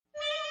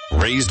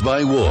Raised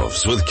by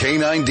wolves with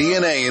canine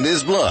DNA in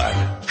his blood,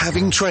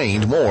 having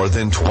trained more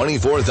than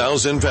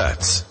 24,000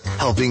 pets,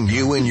 helping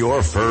you and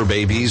your fur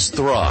babies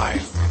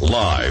thrive.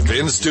 Live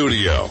in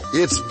studio,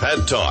 it's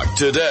Pet Talk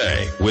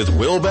Today with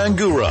Will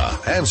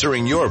Bangura,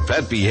 answering your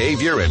pet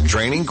behavior and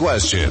training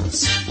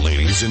questions.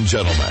 Ladies and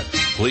gentlemen,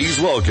 please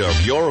welcome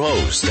your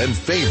host and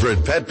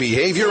favorite pet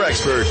behavior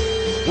expert,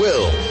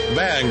 Will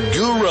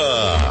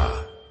Bangura.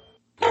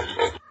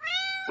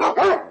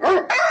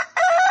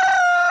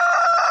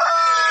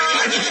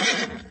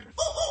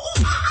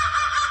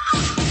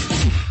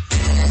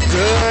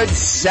 Good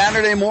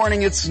Saturday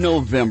morning. It's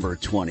November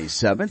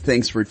 27th.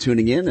 Thanks for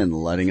tuning in and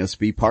letting us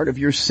be part of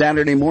your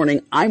Saturday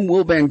morning. I'm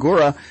Will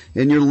Bangura,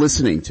 and you're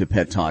listening to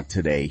Pet Talk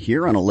Today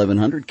here on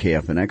 1100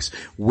 KFNX,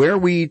 where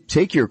we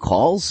take your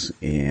calls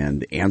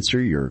and answer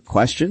your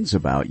questions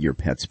about your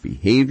pet's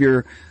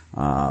behavior.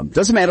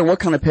 Doesn't matter what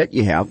kind of pet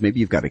you have. Maybe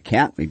you've got a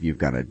cat. Maybe you've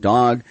got a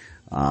dog.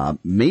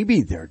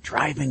 Maybe they're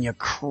driving you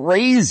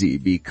crazy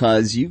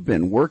because you've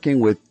been working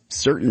with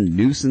certain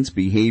nuisance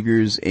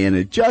behaviors and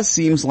it just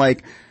seems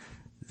like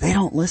they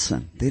don't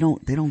listen. They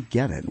don't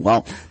get it.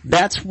 Well,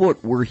 that's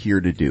what we're here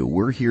to do.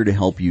 We're here to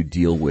help you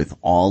deal with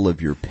all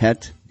of your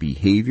pet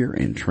behavior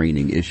and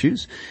training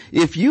issues.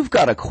 If you've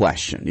got a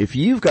question, if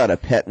you've got a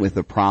pet with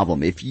a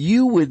problem, if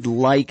you would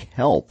like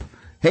help,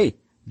 hey,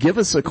 give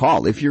us a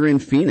call. If you're in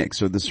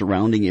Phoenix or the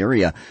surrounding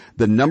area,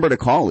 the number to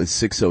call is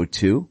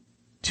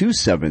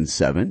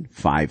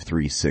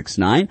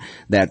 602-277-5369.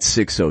 That's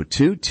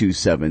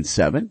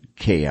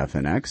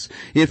 602-277-KFNX.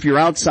 If you're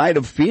outside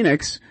of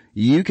Phoenix,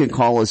 you can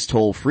call us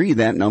toll free.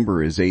 That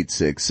number is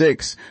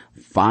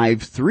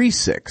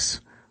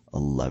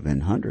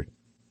 866-536-1100.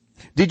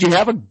 Did you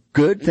have a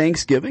good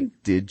Thanksgiving?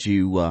 Did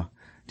you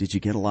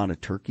get a lot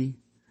of turkey?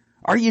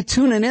 Are you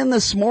tuning in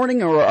this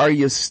morning, or are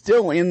you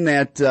still in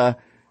that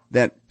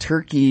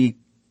turkey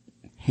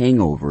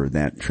hangover,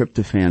 that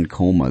tryptophan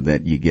coma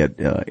that you get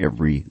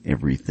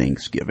every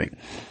Thanksgiving?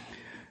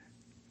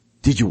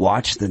 Did you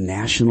watch the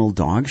National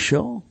Dog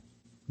Show?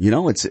 You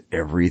know, it's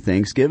every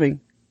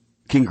Thanksgiving.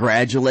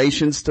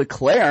 Congratulations to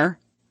Claire.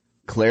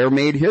 Claire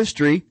made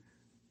history.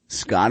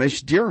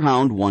 Scottish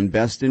Deerhound won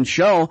Best in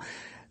Show.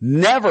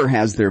 Never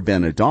has there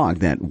been a dog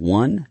that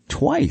won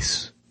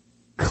twice.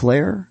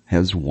 Claire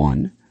has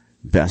won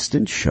Best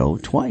in Show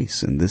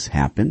twice, and this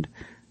happened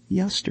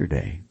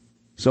yesterday.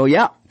 So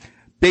yeah,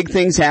 big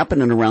things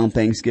happening around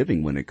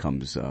Thanksgiving when it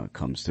comes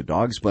to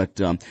dogs.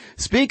 But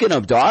speaking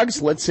of dogs,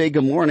 let's say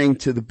good morning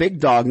to the big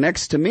dog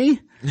next to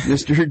me,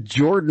 Mr.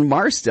 Jordan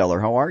Marsteller.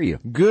 How are you?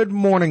 Good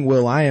morning,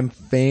 Will. I am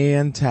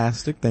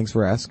fantastic. Thanks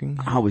for asking.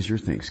 How was your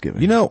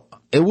Thanksgiving? You know,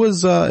 it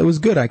was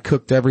good. I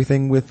cooked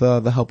everything with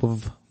the help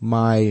of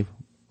my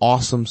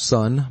awesome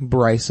son,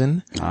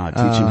 Bryson.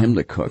 Teaching him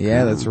to cook.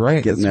 Yeah, that's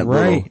right. Getting that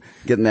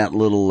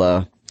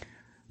little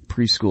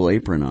preschool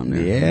apron on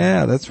there.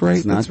 Yeah, that's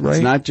right. That's right.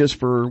 It's not just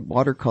for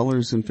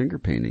watercolors and finger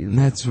painting.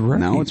 That's right.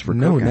 Now it's for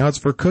cooking. Now it's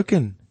for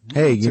cooking.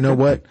 Hey, you know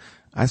what?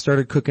 I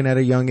started cooking at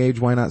a young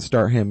age. Why not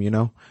start him, you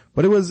know?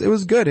 But it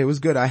was good. It was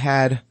good. I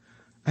had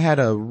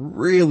a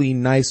really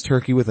nice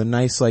turkey with a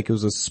nice, it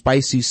was a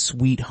spicy,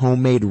 sweet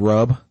homemade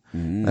rub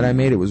that I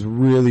made. It was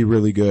really,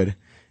 really good.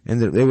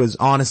 And it was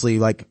honestly,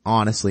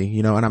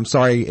 you know, and I'm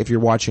sorry if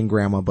you're watching,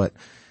 Grandma, but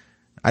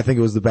I think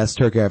it was the best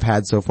turkey I've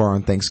had so far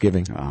on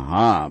Thanksgiving. He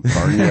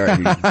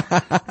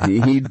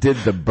did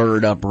the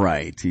bird up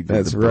right.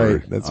 That's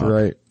right. That's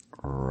right.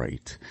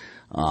 Right.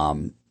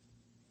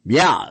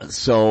 Yeah.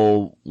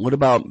 So what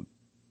about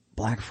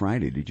Black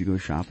Friday? Did you go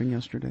shopping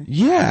yesterday?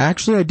 Yeah,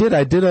 actually I did.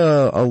 I did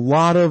a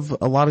lot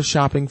of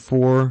shopping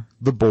for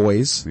the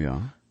boys.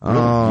 Yeah.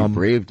 You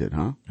braved it,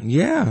 huh?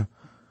 Yeah.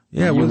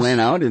 Yeah. You went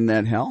out in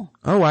that hell?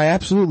 Oh, I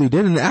absolutely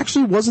did. And it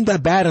actually wasn't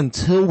that bad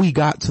until we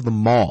got to the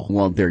mall.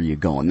 Well, there you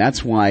go. And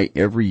that's why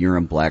every year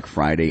on Black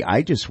Friday,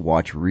 I just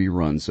watch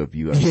reruns of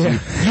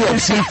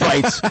UFC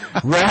fights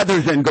rather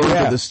than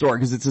going to the store,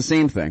 because it's the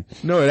same thing.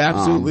 No, it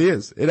absolutely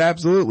is. It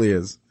absolutely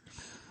is.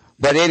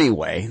 But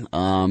anyway,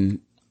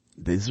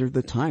 these are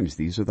the times.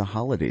 These are the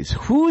holidays.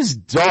 Whose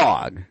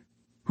dog,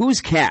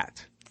 whose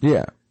cat?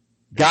 Yeah.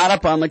 Got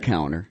up on the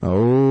counter.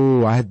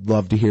 Oh, I'd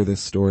love to hear this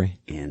story.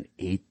 And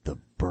ate the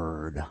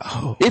bird.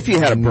 Oh, if you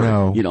had a bird,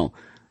 no. You know,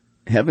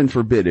 heaven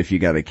forbid if you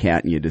got a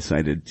cat and you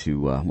decided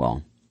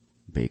to,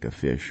 bake a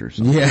fish or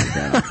something like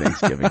that on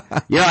Thanksgiving.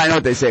 I know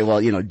what they say. Well,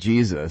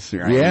 Jesus,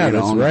 right? Yeah,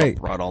 that's right.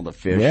 Brought all the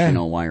fish. Yeah.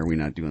 Why are we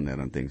not doing that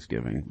on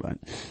Thanksgiving? But,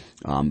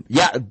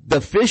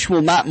 the fish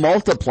will not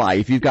multiply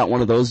if you've got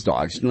one of those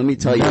dogs. Let me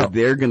tell you,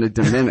 they're going to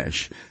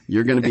diminish.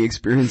 You're going to be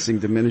experiencing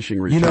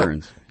diminishing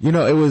returns. It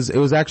was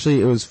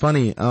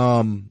funny.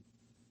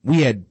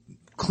 We had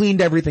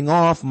cleaned everything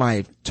off.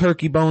 My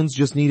turkey bones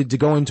just needed to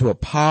go into a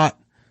pot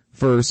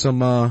for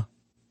some,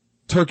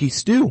 turkey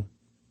stew.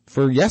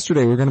 For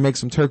yesterday, we were going to make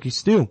some turkey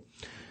stew.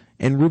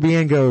 And Ruby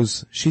Ann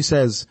she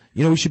says,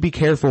 we should be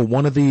careful.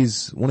 One of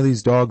these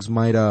dogs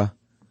might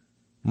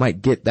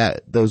get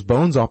those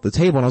bones off the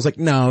table. And I was like,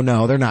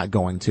 no, they're not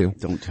going to.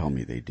 Don't tell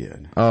me they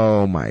did.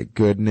 Oh my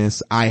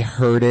goodness. I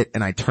heard it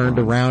and I turned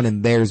around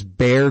and there's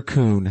Bear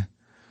Coon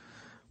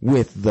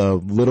with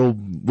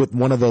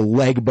one of the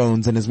leg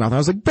bones in his mouth. I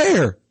was like,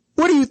 Bear,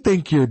 what do you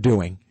think you're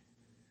doing?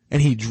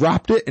 And he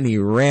dropped it and he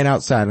ran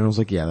outside, and I was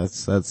like, yeah,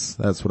 that's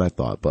what I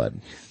thought, bud.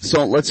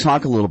 So let's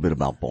talk a little bit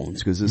about bones,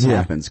 because this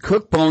happens.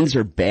 Cooked bones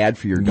are bad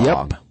for your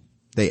dog. Yep.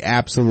 They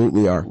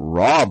absolutely are.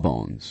 Raw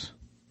bones,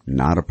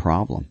 not a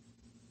problem.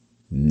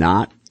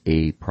 Not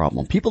a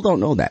problem. People don't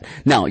know that.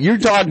 Now, your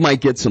dog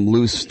might get some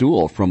loose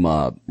stool from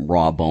a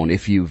raw bone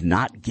if you've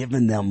not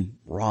given them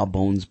raw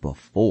bones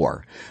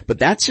before. But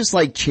that's just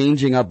like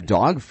changing up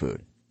dog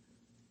food.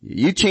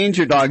 You change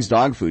your dog's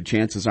dog food,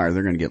 chances are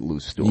they're going to get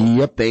loose stool.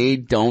 Yep. They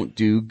don't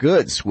do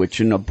good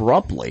switching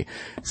abruptly,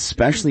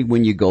 especially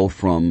when you go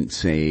from,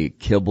 say,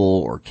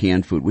 kibble or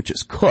canned food, which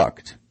is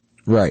cooked,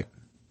 Right.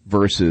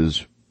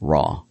 versus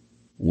raw,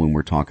 when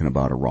we're talking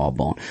about a raw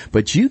bone.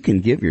 But you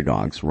can give your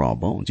dogs raw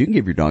bones. You can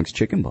give your dogs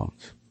chicken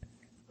bones.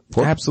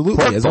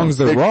 Absolutely. Pork As long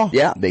bones. as they're raw.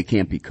 Yeah, they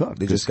can't be cooked.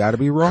 They just gotta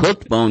be raw.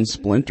 Cooked bones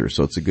splinter,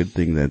 so it's a good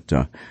thing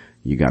that,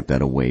 you got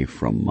that away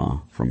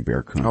from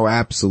Bear Coon. Oh,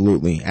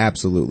 absolutely.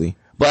 Absolutely.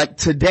 But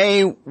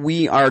today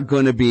we are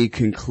going to be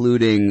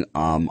concluding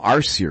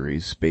our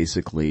series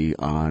basically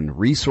on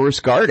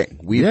resource guarding.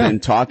 We've been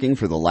talking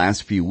for the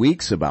last few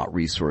weeks about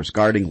resource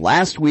guarding.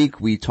 Last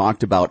week we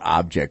talked about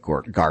object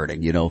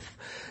guarding. You know,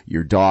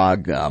 your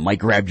dog might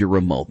grab your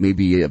remote,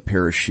 maybe a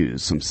pair of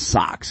shoes, some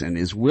socks, and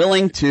is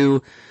willing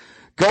to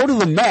go to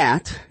the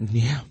mat.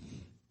 Yeah.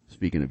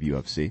 Speaking of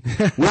UFC,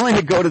 willing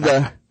to go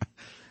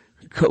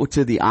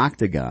to the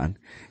octagon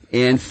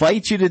and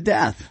fight you to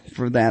death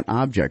for that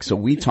object. So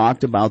we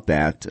talked about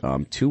that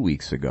 2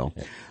 weeks ago.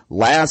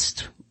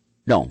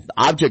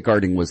 Object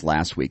guarding was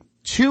last week.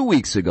 2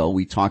 weeks ago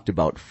we talked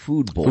about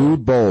food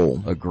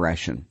bowl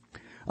aggression.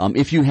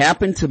 If you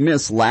happen to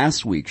miss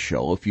last week's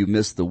show, if you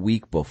missed the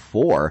week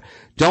before,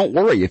 don't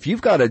worry. If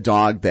you've got a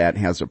dog that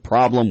has a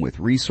problem with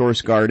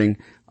resource guarding,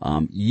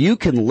 you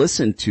can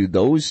listen to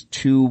those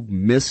 2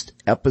 missed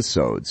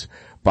episodes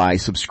by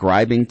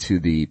subscribing to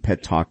the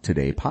Pet Talk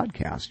Today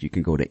podcast. You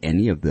can go to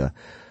any of the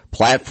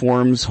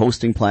platforms,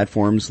 hosting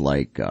platforms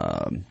like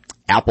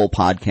Apple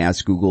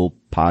Podcasts, Google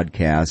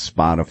Podcasts,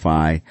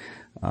 Spotify,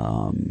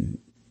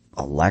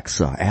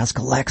 Alexa. Ask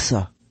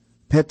Alexa.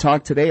 Pet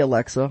Talk Today,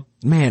 Alexa.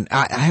 Man,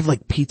 I have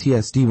like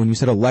PTSD. When you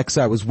said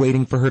Alexa, I was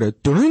waiting for her to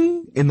ding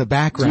in the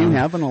background. Do you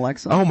have an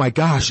Alexa? Oh my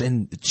gosh,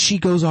 and she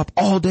goes off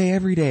all day,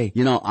 every day.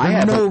 You know, I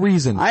have no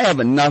reason. I have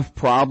enough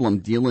problem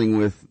dealing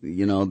with,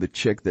 you know, the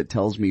chick that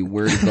tells me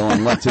where to go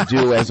and what to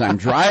do as I'm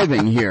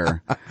driving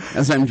here.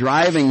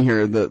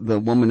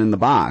 The woman in the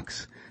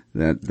box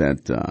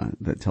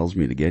that tells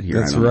me to get here.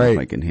 That's I don't know right. if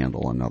I can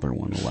handle another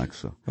one,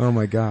 Alexa. Oh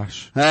my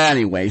gosh.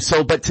 Anyway,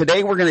 but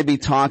today we're going to be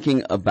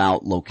talking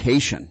about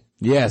location.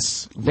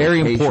 Yes. Very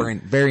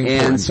important. Very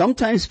important. And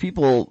sometimes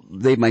people,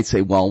 they might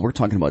say, well, we're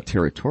talking about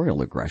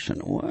territorial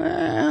aggression.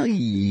 Well,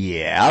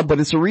 yeah, but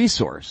it's a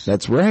resource.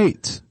 That's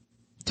right.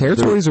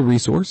 Territory is a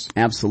resource.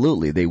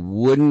 Absolutely. They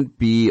wouldn't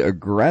be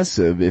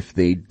aggressive if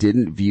they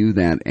didn't view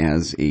that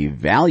as a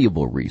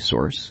valuable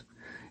resource,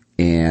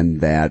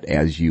 and that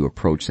as you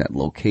approach that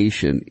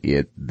location,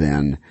 it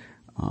then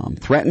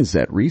threatens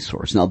that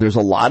resource. Now, there's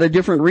a lot of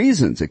different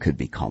reasons. It could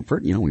be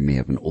comfort. You know, we may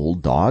have an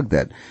old dog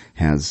that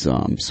has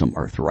some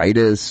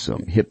arthritis,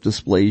 some hip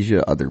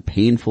dysplasia, other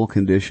painful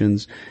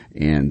conditions,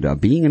 and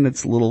being in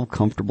its little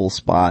comfortable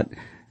spot,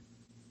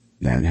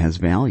 that has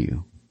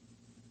value.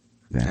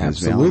 That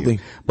has Absolutely.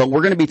 value. But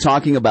we're going to be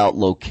talking about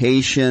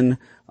location,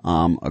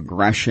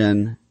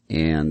 aggression,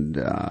 and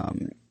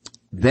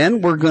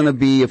then we're going to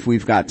be, if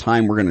we've got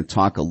time, we're going to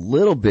talk a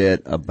little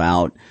bit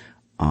about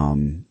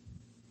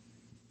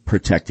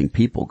protecting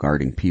people,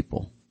 guarding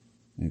people.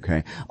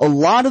 Okay. A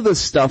lot of the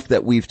stuff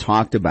that we've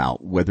talked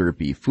about, whether it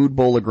be food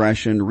bowl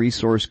aggression,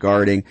 resource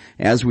guarding,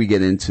 as we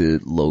get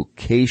into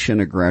location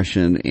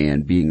aggression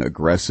and being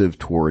aggressive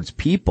towards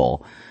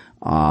people,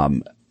 a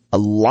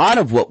lot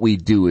of what we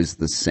do is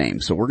the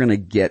same. So we're going to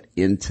get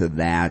into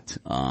that.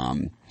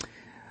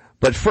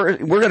 But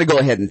first, we're going to go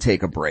ahead and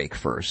take a break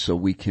first so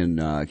we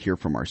can hear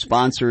from our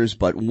sponsors.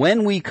 But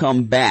when we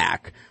come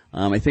back,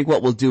 I think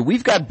what we'll do,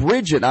 we've got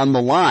Bridget on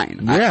the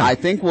line. Yeah. I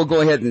think we'll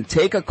go ahead and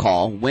take a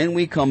call when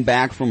we come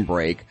back from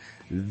break.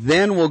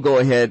 Then we'll go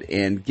ahead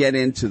and get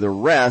into the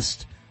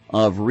rest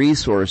of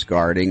resource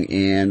guarding,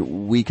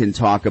 and we can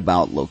talk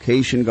about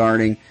location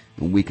guarding,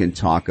 and we can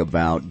talk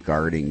about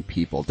guarding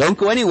people. Don't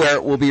go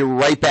anywhere. We'll be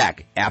right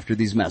back after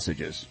these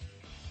messages.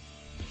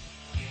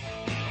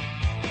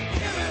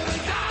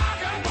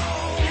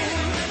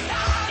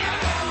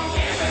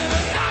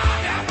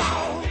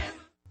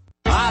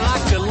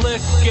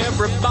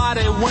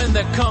 Everybody when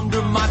they come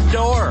to my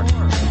door,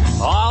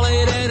 I'll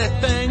eat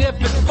anything if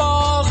it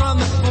falls on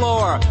the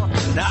floor.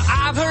 Now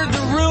I've heard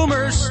the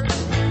rumors,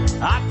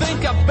 I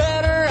think I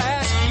better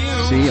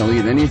ask you. see, he'll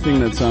eat anything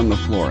that's on the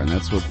floor, and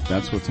that's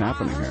what's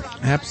happening here.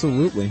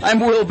 Absolutely. I'm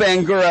Will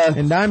Bangura.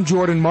 And I'm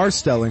Jordan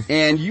Marstelli.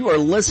 And you are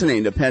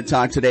listening to Pet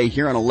Talk Today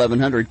here on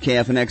 1100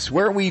 KFNX,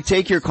 where we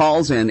take your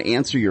calls and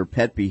answer your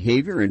pet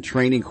behavior and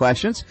training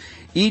questions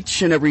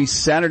each and every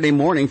Saturday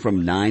morning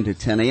from 9 to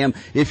 10 a.m.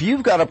 If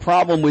you've got a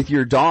problem with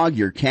your dog,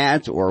 your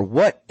cat, or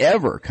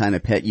whatever kind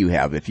of pet you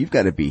have, if you've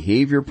got a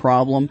behavior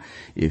problem,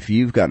 if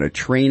you've got a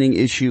training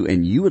issue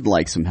and you would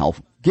like some help,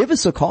 give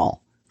us a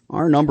call.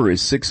 Our number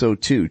is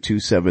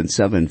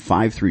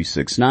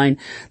 602-277-5369.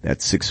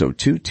 That's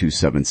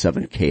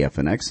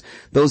 602-277-KFNX.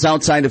 Those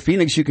outside of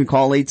Phoenix, you can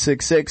call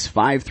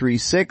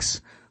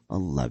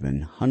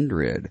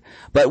 866-536-1100.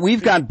 But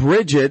we've got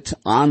Bridget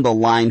on the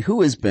line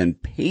who has been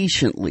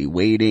patiently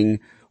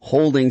waiting,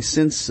 holding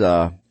since,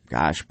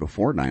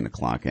 before 9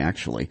 o'clock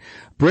actually.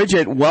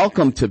 Bridget,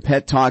 welcome to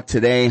Pet Talk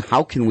Today.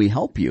 How can we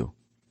help you?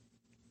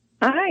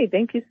 Hi,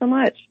 thank you so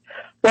much.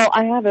 Well,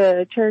 I have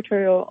a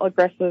territorial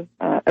aggression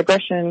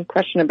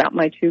question about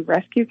my two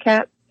rescue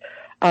cats.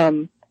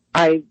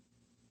 I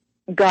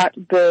got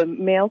the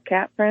male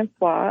cat,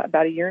 Francois,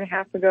 about 1.5 years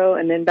ago,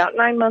 and then about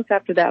 9 months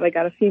after that, I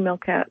got a female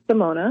cat,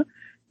 Simona.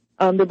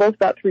 They're both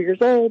about 3 years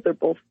old. They're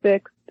both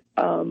fixed.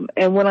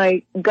 And when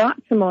I got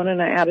Simona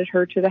and I added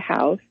her to the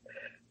house,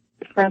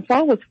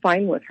 Francois was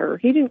fine with her.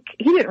 He didn't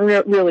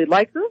really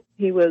like her.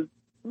 He was,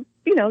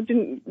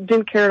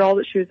 didn't care at all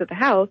that she was at the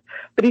house,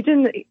 but he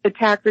didn't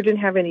attack her,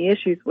 didn't have any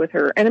issues with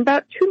her. And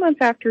about 2 months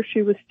after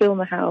she was still in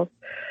the house,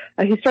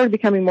 he started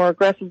becoming more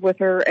aggressive with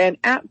her. And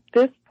at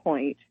this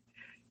point,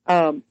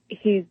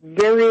 he's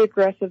very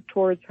aggressive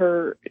towards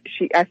her.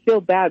 I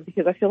feel bad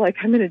because I feel like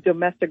I'm in a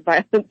domestic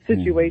violence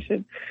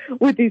situation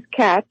with these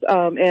cats.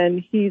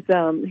 And he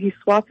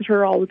swats at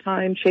her all the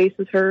time,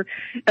 chases her.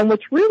 And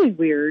what's really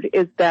weird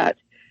is that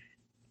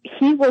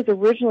he was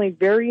originally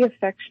very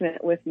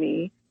affectionate with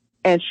me,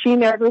 and she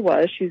never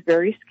was. She's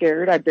very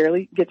scared. I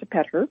barely get to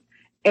pet her.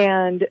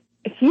 And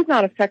he's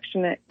not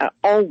affectionate at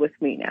all with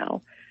me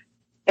now.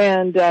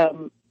 And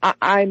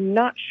I'm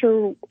not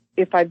sure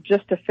if I've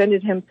just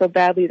offended him so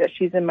badly that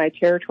she's in my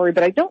territory,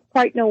 but I don't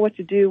quite know what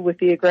to do with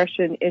the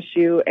aggression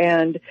issue.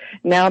 And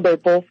now they're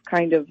both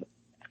kind of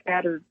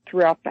scattered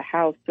throughout the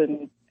house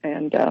and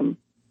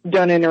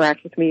don't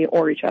interact with me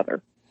or each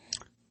other.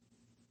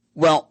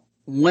 Well,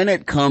 when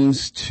it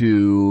comes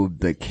to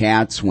the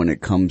cats, when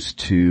it comes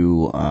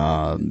to,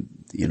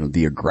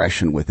 the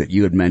aggression with it,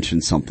 you had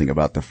mentioned something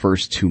about the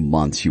first 2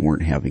 months you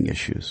weren't having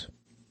issues.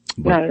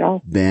 But not at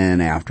all.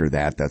 Then after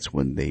that, that's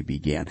when they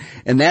began.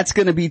 And that's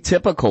going to be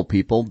typical,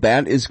 people.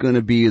 That is going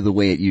to be the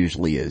way it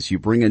usually is. You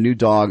bring a new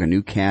dog, a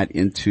new cat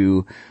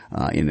into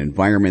an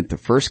environment. The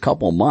first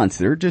couple months,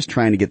 they're just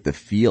trying to get the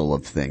feel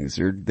of things.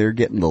 They're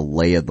getting the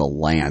lay of the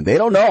land. They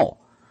don't know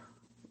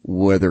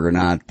whether or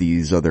not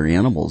these other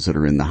animals that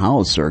are in the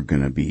house are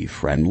going to be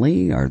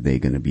friendly. Are they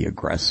going to be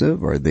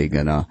aggressive? Are they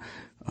going to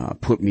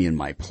put me in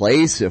my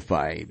place if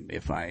I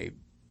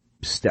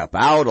step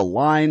out of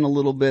line a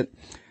little bit?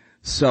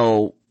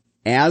 So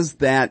as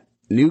that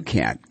new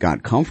cat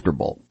got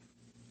comfortable,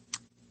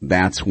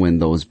 that's when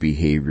those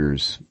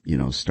behaviors,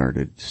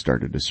 started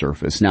to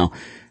surface. Now,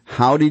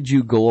 how did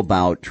you go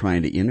about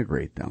trying to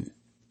integrate them?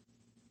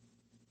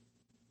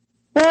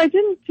 Well, I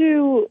didn't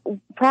do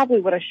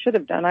probably what I should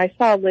have done. I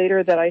saw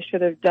later that I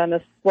should have done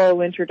a slow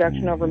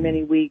introduction over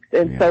many weeks.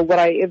 And so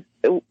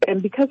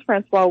and because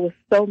Francois was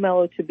so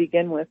mellow to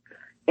begin with,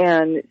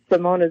 and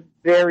Simona's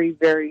very,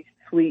 very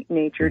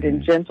sweet-natured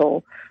and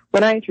gentle,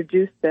 when I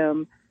introduced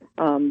them,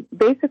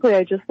 basically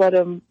I just let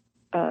them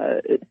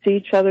see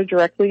each other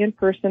directly in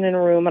person in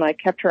a room, and I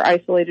kept her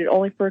isolated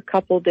only for a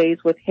couple of days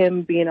with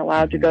him being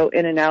allowed to go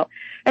in and out.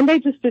 And they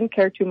just didn't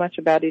care too much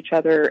about each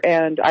other,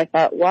 and I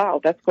thought, wow,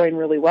 that's going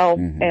really well.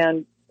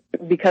 And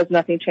because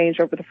nothing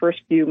changed over the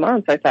first few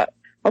months, I thought,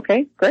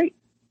 okay, great.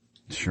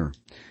 Sure.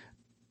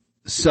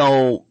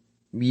 So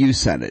you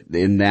said it,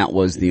 and that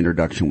was the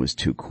introduction was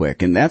too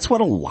quick. And that's what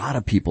a lot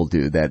of people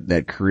do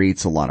that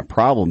creates a lot of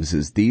problems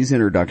is these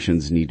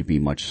introductions need to be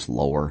much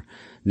slower.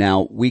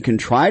 Now, we can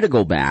try to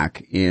go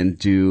back and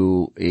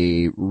do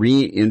a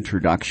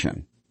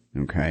reintroduction,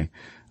 okay?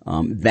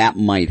 That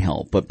might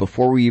help. But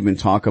before we even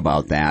talk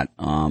about that,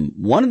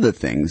 one of the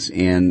things,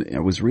 and I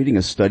was reading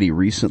a study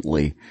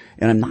recently,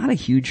 and I'm not a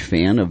huge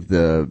fan of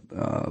the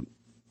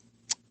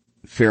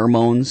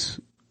pheromones,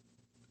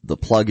 the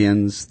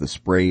plug-ins, the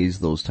sprays,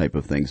 those type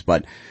of things.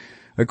 But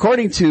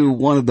according to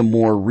one of the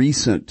more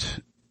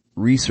recent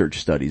research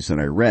studies that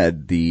I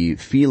read, the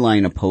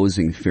feline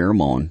opposing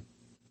pheromone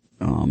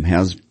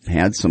has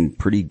had some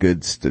pretty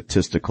good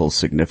statistical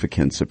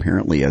significance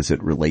apparently as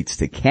it relates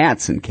to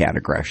cats and cat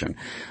aggression.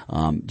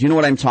 Do you know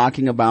what I'm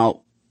talking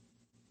about?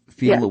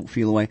 Feel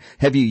Away.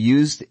 Have you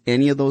used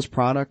any of those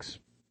products?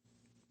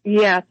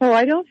 Yeah, so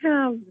I don't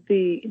have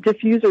the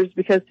diffusers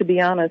because, to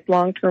be honest,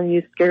 long-term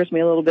use scares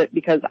me a little bit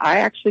because I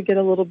actually get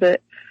a little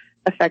bit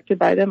affected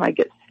by them. I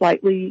get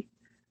slightly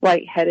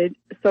lightheaded.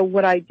 So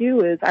what I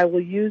do is I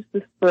will use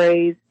the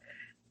sprays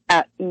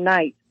at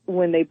night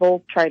when they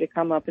both try to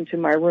come up into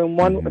my room.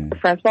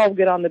 Francois will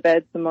get on the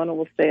bed, Simona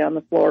will stay on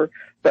the floor,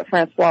 but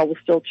Francois will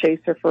still chase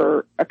her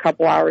for a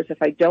couple hours if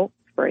I don't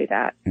spray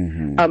that.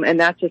 And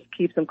that just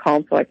keeps him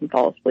calm so I can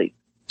fall asleep.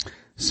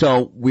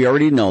 So we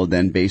already know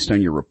then, based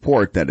on your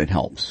report, that it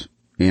helps.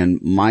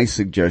 And my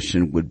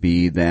suggestion would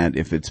be that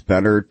if it's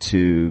better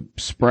to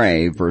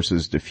spray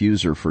versus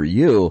diffuser for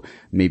you,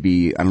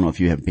 maybe, I don't know if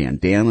you have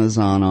bandanas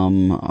on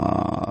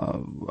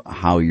them,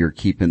 how you're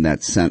keeping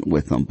that scent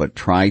with them, but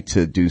try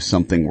to do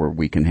something where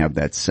we can have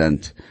that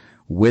scent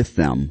with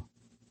them,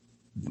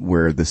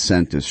 where the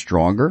scent is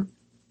stronger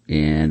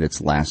and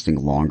it's lasting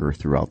longer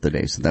throughout the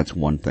day. So that's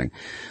one thing.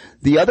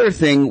 The other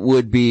thing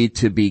would be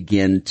to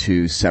begin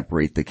to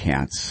separate the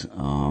cats,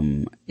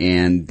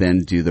 and then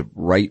do the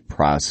right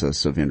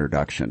process of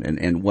introduction.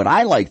 And what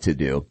I like to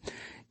do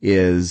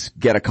is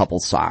get a couple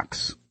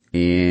socks,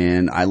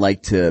 and I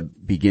like to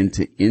begin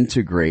to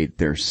integrate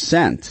their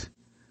scent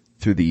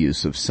through the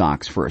use of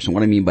socks first. And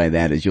what I mean by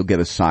that is you'll get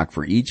a sock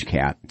for each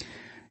cat.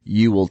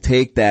 You will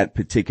take that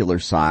particular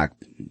sock,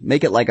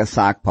 make it like a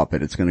sock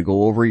puppet. It's going to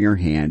go over your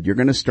hand. You're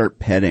going to start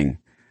petting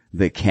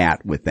the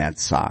cat with that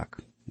sock.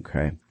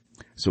 Okay.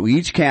 So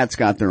each cat's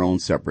got their own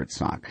separate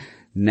sock.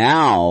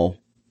 Now,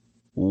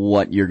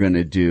 what you're going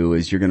to do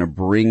is you're going to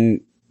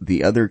bring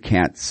the other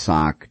cat's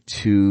sock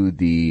to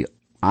the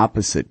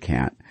opposite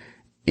cat,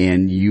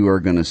 and you are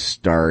going to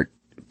start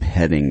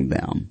petting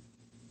them.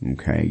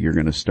 Okay? You're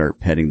going to start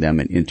petting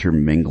them and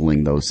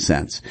intermingling those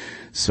scents.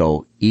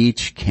 So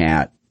each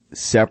cat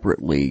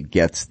separately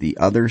gets the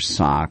other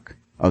sock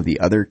of the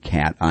other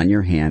cat on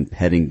your hand,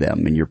 petting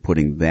them, and you're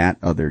putting that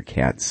other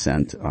cat's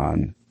scent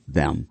on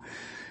them.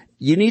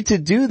 You need to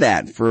do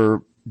that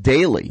for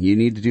daily. You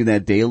need to do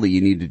that daily.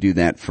 You need to do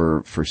that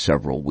for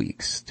several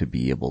weeks to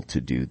be able to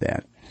do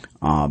that.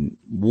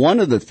 One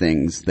of the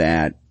things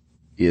that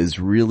is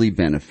really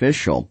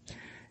beneficial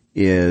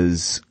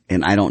is,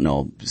 and I don't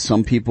know,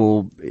 some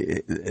people,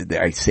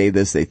 I say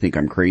this, they think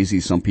I'm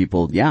crazy. Some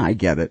people, yeah, I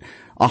get it.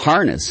 A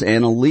harness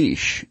and a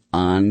leash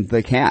on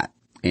the cat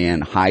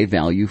and high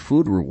value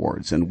food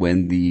rewards. And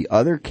when the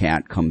other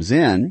cat comes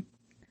in,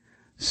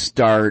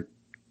 start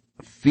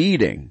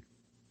feeding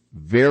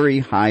very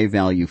high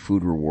value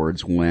food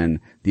rewards when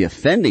the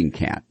offending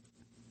cat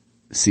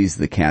sees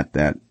the cat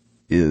that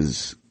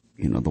is,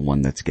 the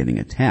one that's getting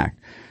attacked.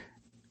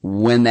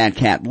 When that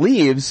cat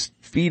leaves,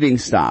 feeding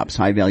stops,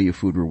 high value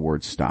food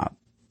rewards stop.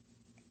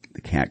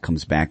 The cat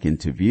comes back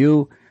into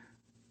view.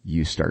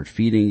 You start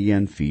feeding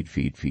again, feed.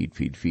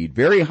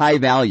 Very high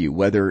value,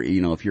 whether,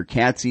 if your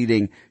cat's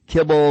eating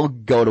kibble,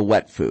 go to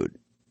wet food.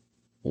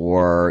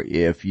 Or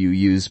if you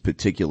use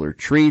particular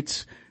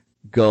treats,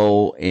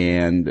 go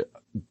and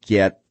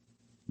get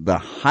the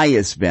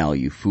highest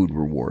value food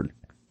reward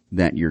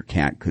that your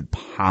cat could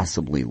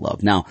possibly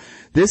love. Now,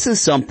 this is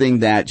something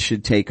that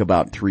should take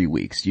about 3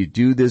 weeks. You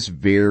do this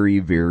very,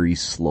 very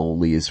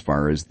slowly as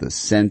far as the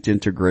scent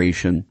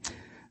integration,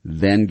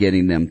 then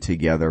getting them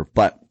together.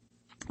 But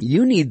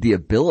you need the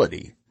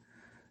ability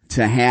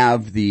to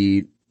have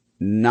the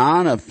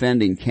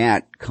non-offending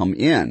cat come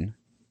in,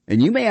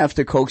 and you may have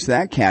to coax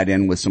that cat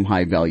in with some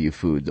high value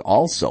foods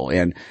also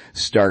and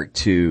start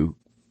to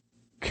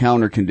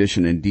counter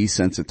condition and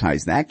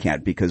desensitize that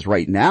cat, because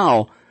right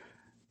now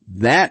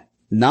that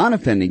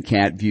non-offending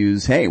cat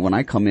views, hey, when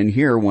I come in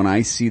here, when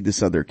I see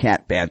this other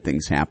cat, bad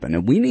things happen.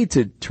 And we need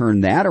to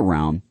turn that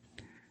around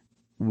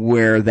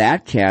where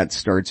that cat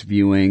starts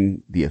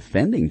viewing the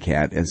offending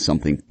cat as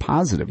something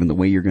positive. And the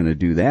way you're going to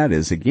do that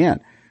is,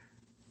 again,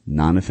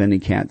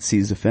 non-offending cat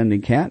sees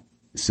offending cat.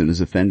 As soon as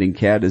offending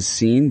cat is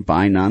seen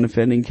by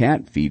non-offending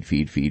cat, feed.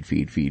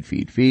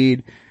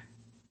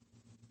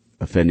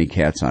 Offending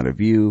cat's out of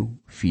view,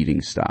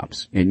 feeding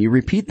stops. And you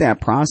repeat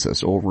that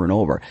process over and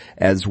over,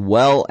 as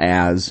well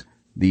as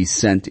the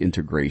scent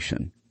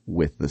integration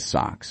with the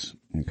socks.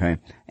 Okay?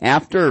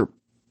 After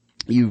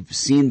you've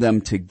seen them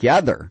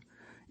together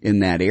in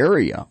that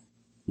area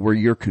where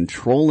you're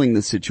controlling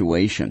the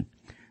situation,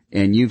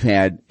 and you've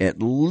had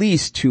at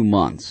least 2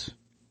 months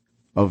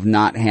of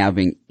not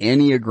having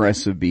any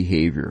aggressive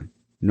behavior,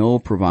 no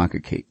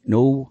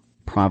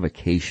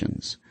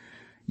provocations,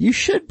 you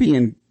should be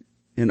in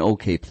an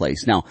okay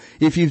place. Now,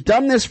 if you've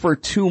done this for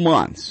 2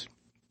 months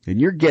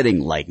and you're getting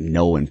like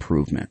no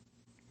improvement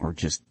or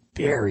just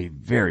very,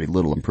 very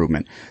little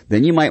improvement,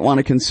 then you might want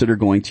to consider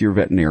going to your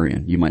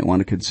veterinarian. You might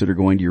want to consider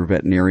going to your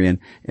veterinarian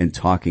and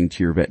talking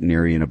to your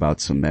veterinarian about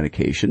some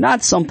medication.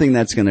 Not something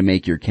that's going to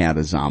make your cat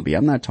a zombie.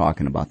 I'm not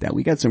talking about that.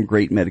 We got some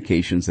great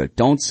medications that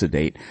don't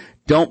sedate,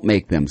 don't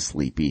make them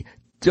sleepy,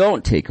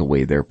 don't take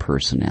away their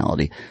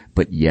personality,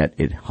 but yet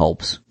it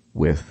helps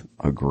with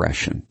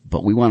aggression.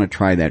 But we want to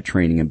try that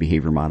training and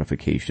behavior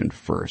modification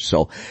first.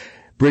 So,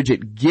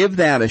 Bridget, give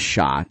that a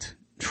shot.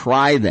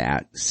 Try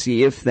that.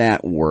 See if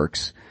that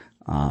works.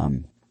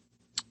 Do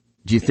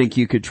you think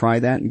you could try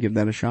that and give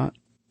that a shot?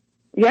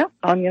 Yeah,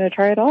 I'm going to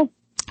try it all.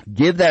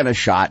 Give that a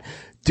shot.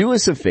 Do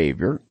us a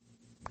favor.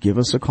 Give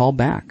us a call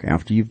back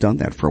after you've done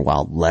that for a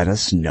while. Let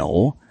us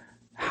know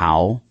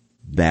how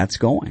that's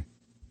going.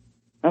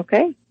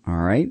 Okay. All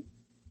right.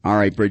 All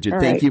right, Bridget, All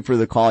thank right. you for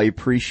the call. I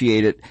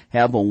appreciate it.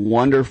 Have a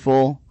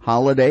wonderful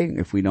holiday.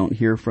 If we don't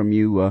hear from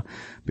you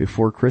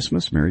before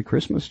Christmas, Merry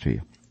Christmas to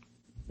you.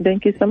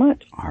 Thank you so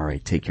much. All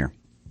right, take care.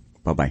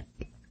 Bye-bye.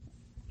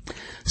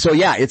 So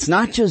yeah, it's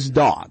not just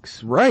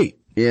dogs. Right.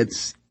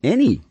 It's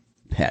any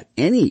pet,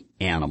 any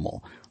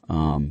animal,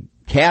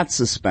 cats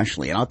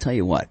especially. And I'll tell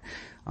you what,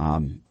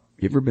 you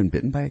ever been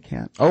bitten by a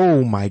cat?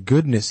 Oh my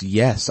goodness,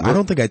 yes. I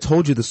don't think I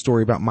told you the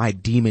story about my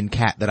demon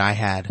cat that I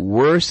had.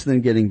 Worse than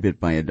getting bit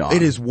by a dog.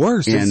 It is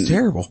worse. And it's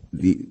terrible.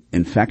 The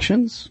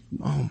infections,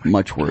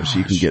 much worse.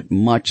 You can get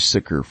much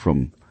sicker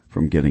from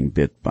getting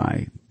bit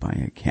by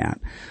a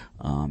cat.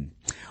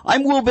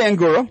 I'm Will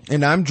Bangura.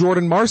 And I'm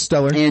Jordan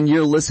Marsteller. And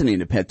you're listening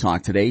to Pet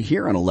Talk Today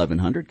here on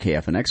 1100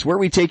 KFNX, where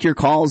we take your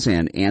calls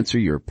and answer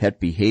your pet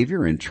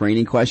behavior and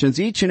training questions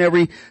each and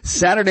every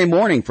Saturday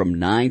morning from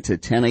 9 to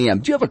 10 a.m.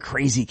 Do you have a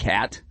crazy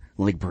cat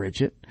like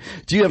Bridget?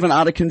 Do you have an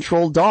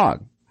out-of-control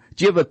dog?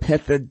 Do you have a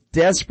pet that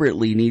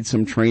desperately needs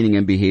some training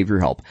and behavior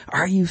help?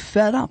 Are you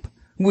fed up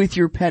with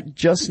your pet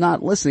just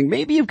not listening?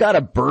 Maybe you've got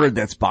a bird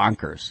that's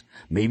bonkers.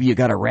 Maybe you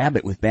got a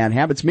rabbit with bad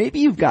habits.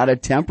 Maybe you've got a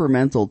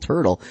temperamental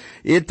turtle.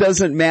 It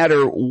doesn't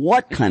matter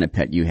what kind of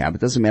pet you have.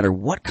 It doesn't matter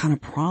what kind of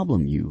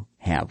problem you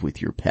have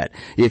with your pet.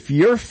 If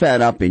you're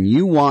fed up and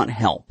you want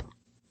help,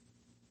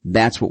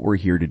 that's what we're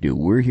here to do.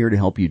 We're here to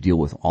help you deal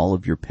with all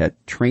of your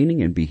pet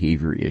training and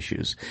behavior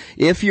issues.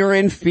 If you're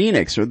in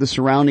Phoenix or the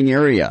surrounding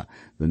area,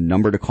 the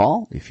number to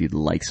call if you'd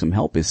like some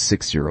help is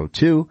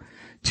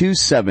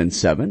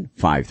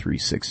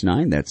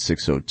 602-277-5369. That's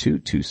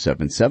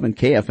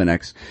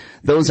 602-277-KFNX.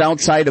 Those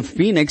outside of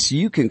Phoenix,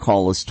 you can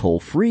call us toll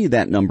free.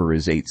 That number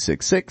is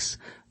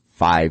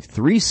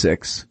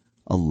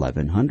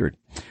 866-536-1100.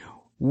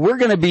 We're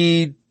going to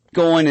be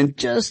going in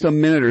just a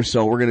minute or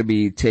so. We're going to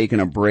be taking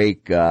a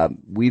break.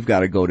 We've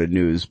got to go to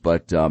news,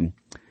 but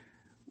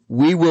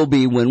we will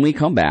be, when we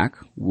come back,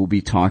 we'll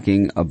be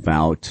talking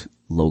about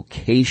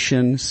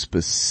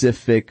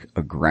location-specific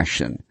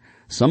aggression.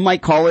 Some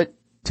might call it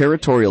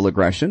territorial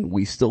aggression.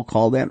 We still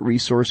call that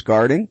resource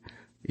guarding.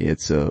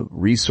 It's a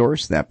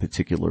resource, that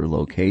particular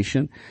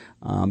location.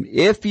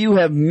 If you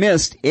have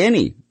missed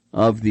any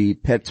of the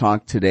Pet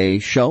Talk Today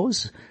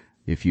shows,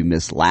 if you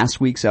missed last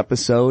week's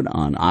episode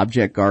on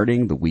object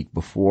guarding, the week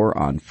before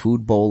on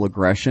food bowl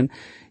aggression,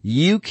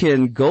 you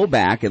can go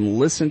back and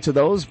listen to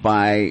those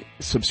by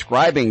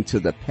subscribing to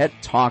the Pet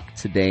Talk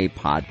Today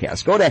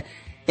podcast. Go to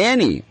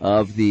any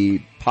of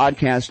the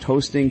podcast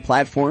hosting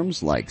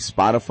platforms like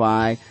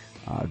Spotify,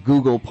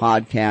 Google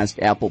Podcast,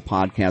 Apple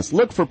Podcast.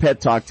 Look for Pet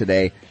Talk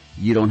Today.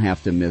 You don't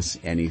have to miss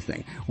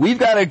anything. We've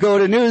got to go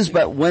to news,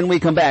 but when we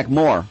come back,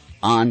 more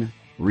on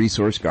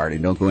resource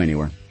guarding. Don't go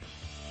anywhere.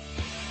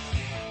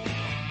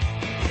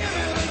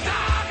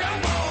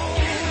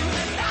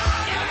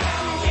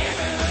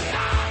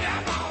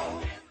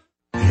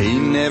 He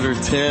never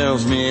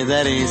tells me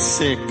that he's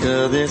sick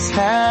of this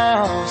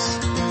house.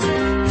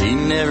 He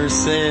never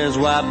says,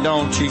 why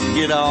don't you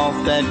get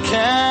off that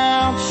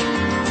couch?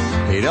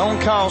 He don't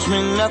cost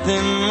me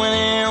nothing when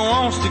he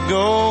wants to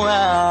go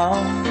out.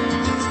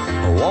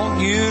 I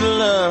want you to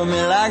love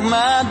me like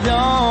my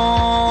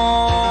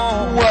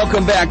dog.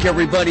 Welcome back,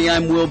 everybody.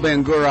 I'm Will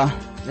Bangura.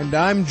 And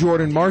I'm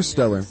Jordan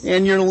Marsteller.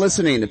 And you're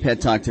listening to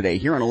Pet Talk Today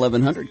here on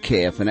 1100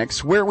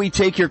 KFNX, where we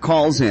take your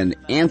calls and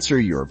answer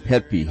your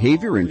pet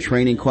behavior and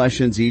training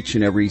questions each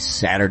and every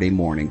Saturday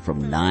morning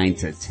from 9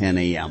 to 10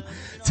 a.m.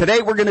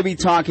 Today we're going to be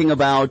talking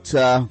about,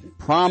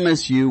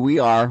 promise you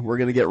we're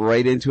going to get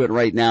right into it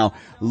right now,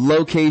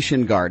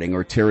 location guarding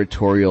or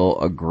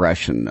territorial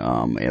aggression,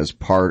 as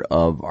part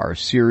of our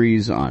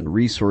series on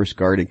resource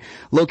guarding.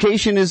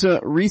 Location is a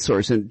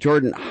resource. And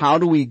Jordan, how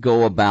do we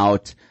go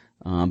about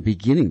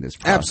beginning this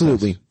process?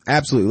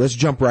 Absolutely. Let's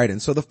jump right in.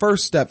 So the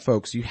first step,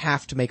 folks, you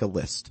have to make a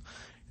list.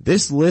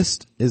 This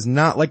list is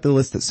not like the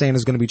list that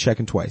Santa's going to be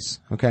checking twice,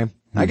 okay?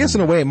 I guess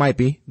in a way it might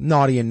be.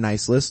 Naughty and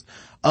nice list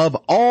of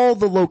all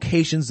the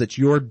locations that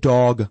your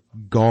dog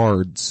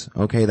guards,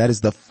 okay? That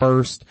is the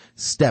first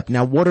step.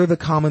 Now, what are the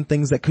common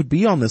things that could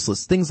be on this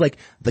list? Things like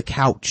the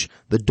couch,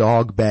 the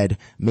dog bed,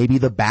 maybe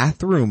the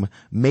bathroom,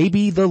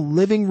 maybe the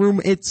living room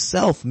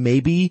itself,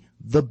 maybe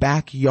the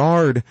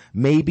backyard,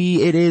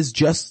 maybe it is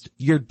just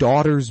your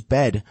daughter's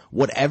bed,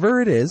 whatever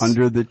it is.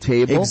 Under the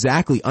table?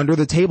 Exactly, under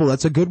the table,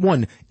 that's a good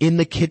one. In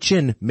the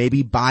kitchen,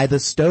 maybe by the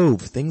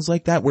stove, things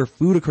like that where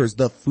food occurs,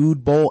 the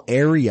food bowl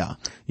area,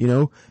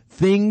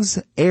 things,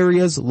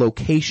 areas,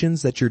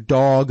 locations that your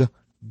dog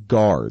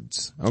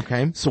guards,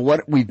 okay?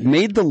 So we've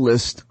made the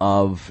list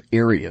of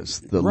areas,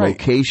 the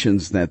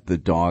locations that the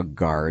dog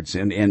guards,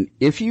 and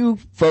if you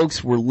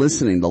folks were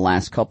listening the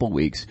last couple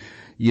weeks,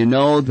 you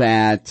know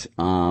that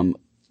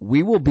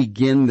we will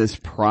begin this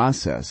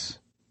process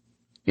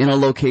in a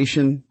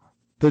location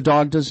the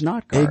dog does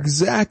not guard.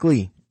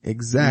 Exactly.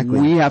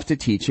 We have to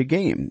teach a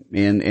game,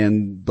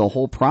 and the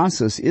whole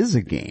process is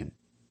a game.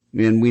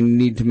 and we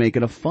need to make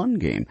it a fun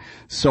game.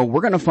 So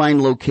we're going to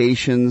find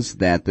locations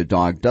that the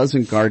dog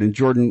doesn't guard. And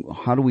Jordan,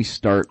 how do we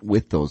start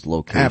with those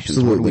locations?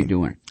 Absolutely. What are we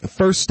doing? The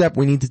first step,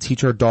 we need to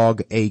teach our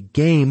dog a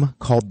game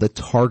called the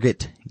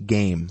target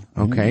game.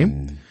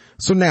 Okay.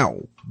 So now,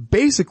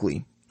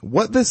 basically,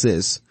 what this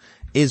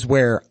is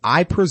where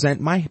I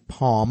present my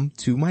palm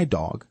to my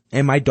dog,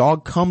 and my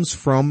dog comes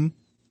from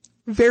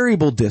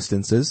variable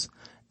distances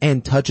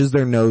and touches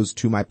their nose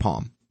to my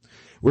palm.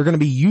 We're going to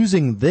be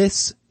using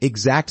this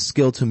exact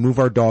skill to move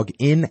our dog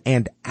in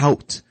and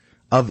out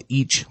of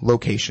each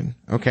location.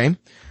 Okay.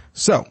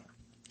 So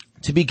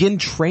to begin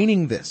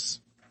training this,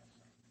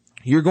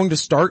 you're going to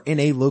start in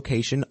a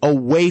location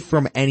away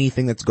from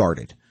anything that's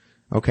guarded.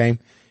 Okay.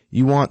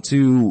 You want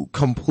to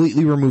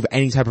completely remove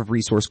any type of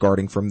resource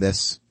guarding from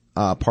this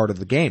part of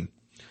the game.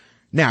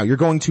 Now you're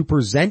going to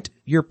present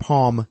your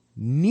palm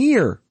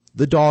near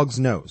the dog's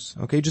nose.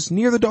 Okay, just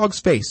near the dog's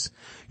face.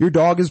 Your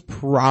dog is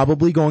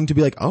probably going to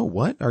be like, "Oh,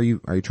 what? Are you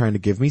trying to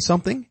give me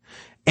something?"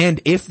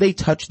 And if they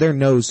touch their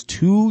nose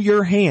to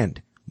your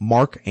hand,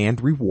 mark and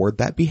reward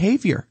that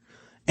behavior.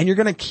 And you're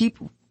going to keep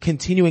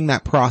continuing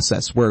that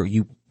process where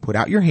you put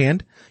out your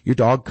hand, your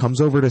dog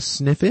comes over to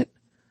sniff it,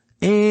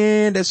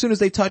 and as soon as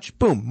they touch,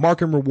 boom,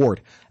 mark and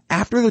reward.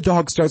 After the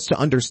dog starts to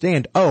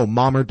understand, oh,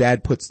 mom or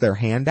dad puts their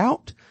hand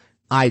out,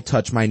 I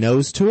touch my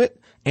nose to it,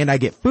 and I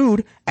get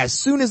food, as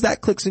soon as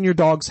that clicks in your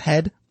dog's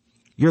head,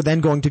 you're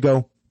then going to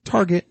go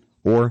target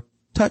or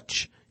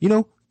touch.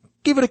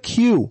 Give it a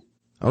cue.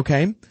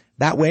 Okay?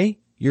 That way,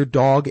 your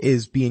dog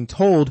is being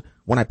told,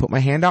 when I put my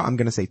hand out, I'm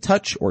going to say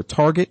touch or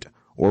target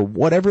or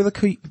whatever the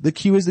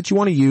cue is that you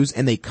want to use,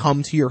 and they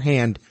come to your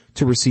hand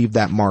to receive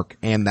that mark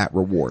and that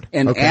reward.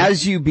 And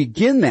as you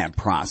begin that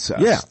process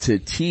Yeah. to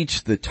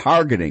teach the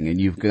targeting, and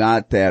you've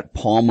got that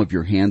palm of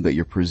your hand that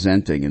you're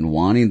presenting and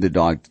wanting the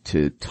dog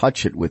to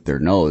touch it with their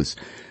nose,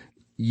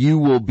 you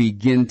will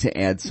begin to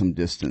add some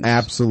distance.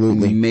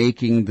 Absolutely.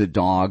 Making the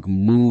dog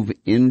move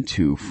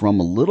from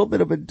a little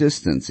bit of a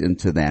distance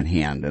into that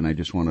hand. And I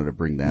just wanted to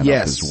bring that up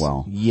as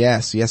well.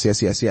 Yes.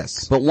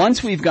 But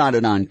once we've got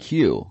it on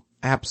cue,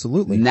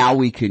 Absolutely. now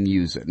we can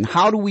use it. And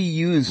how do we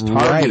use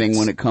targeting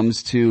when it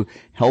comes to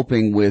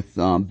helping with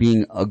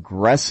being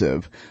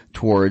aggressive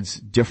towards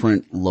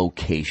different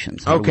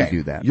locations? How do we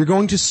do that? You're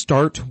going to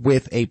start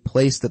with a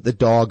place that the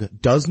dog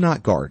does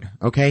not guard.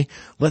 Okay.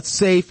 Let's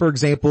say, for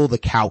example, the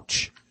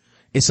couch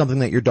is something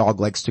that your dog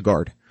likes to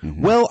guard.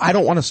 Mm-hmm. Well, I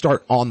don't want to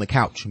start on the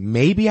couch.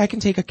 Maybe I can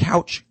take a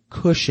couch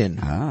cushion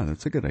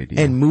That's a good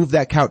idea. and move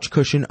that couch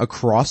cushion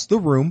across the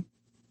room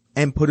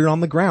and put it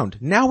on the ground.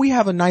 Now we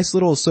have a nice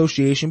little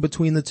association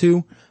between the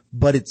two,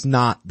 but it's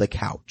not the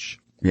couch.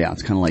 Yeah,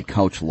 it's kind of like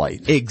couch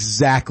light.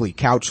 Exactly.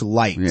 Couch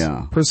light.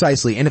 Yeah.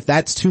 Precisely. And if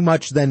that's too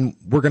much, then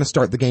we're going to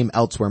start the game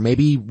elsewhere.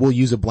 Maybe we'll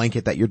use a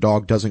blanket that your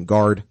dog doesn't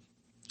guard.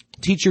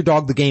 Teach your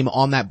dog the game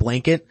on that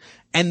blanket,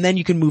 and then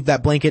you can move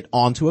that blanket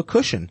onto a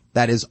cushion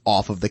that is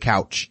off of the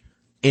couch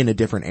in a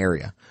different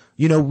area.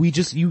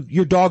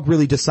 Your dog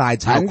really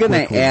decides how I'm going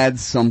quickly. to add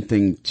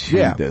something to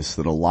Yeah. this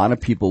that a lot of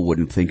people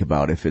wouldn't think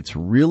about. If it's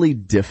really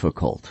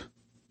difficult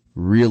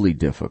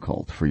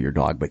for your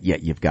dog, but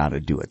yet you've got to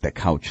do it, the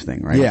couch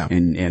thing, right? Yeah.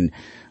 And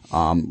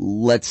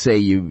let's say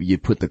you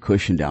put the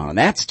cushion down, and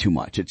that's too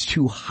much. It's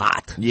too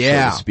hot,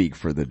 Yeah. so to speak,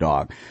 for the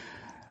dog.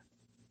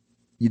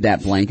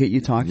 That blanket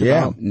you talked Yeah.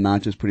 about,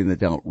 not just putting it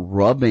down,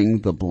 rubbing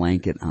the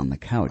blanket on the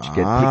couch,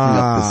 picking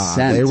up the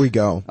scent there we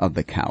go. of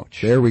the couch.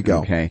 There we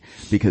go. Okay.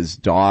 Because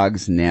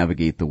dogs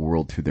navigate the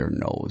world through their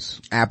nose.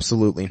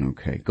 Absolutely.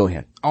 Okay. Go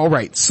ahead. All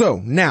right. So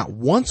now,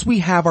 once we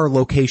have our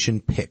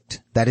location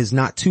picked, that is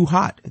not too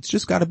hot. It's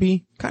just got to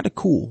be kind of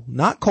cool,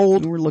 not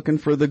cold. We're looking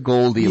for the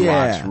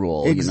Goldilocks Yeah,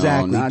 rule.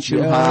 exactly. Not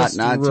too hot, Just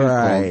not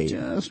right. too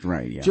cold. Just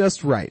right. Yeah.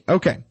 Just right.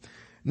 Okay.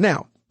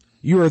 Now,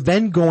 you are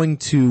then going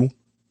to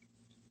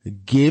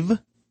give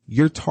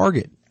your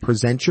target,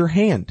 present your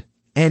hand,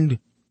 and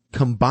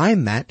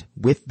combine that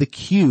with the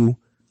cue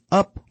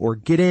up or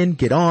get in,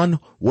 get on,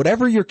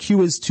 whatever your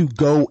cue is to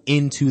go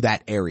into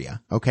that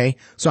area. Okay.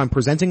 So I'm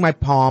presenting my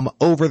palm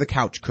over the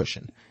couch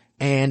cushion,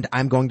 and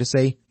I'm going to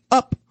say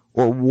up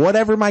or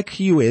whatever my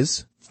cue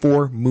is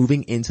for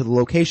moving into the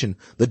location.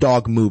 The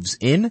dog moves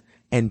in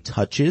and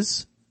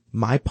touches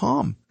my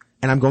palm,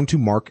 and I'm going to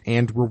mark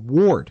and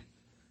reward.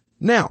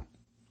 Now,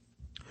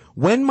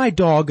 when my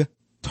dog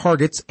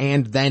targets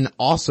and then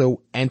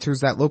also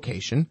enters that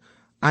location,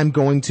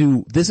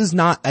 this is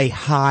not a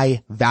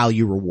high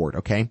value reward,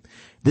 okay?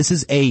 This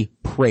is a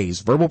praise,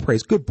 verbal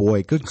praise. Good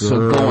boy, good girl.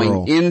 So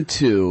going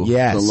into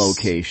Yes. the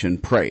location,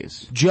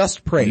 praise.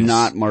 Just praise.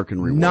 Not mark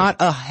and reward. Not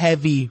a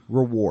heavy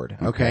reward,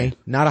 okay? Okay.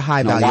 Not a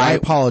high Now, value. why- I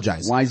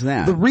apologize. why is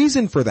that? The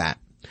reason for that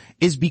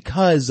is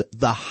because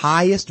the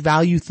highest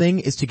value thing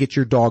is to get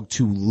your dog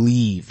to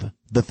leave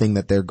the thing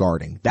that they're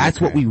guarding. That's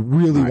what we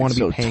really All right, want to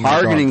so be paying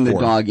targeting the the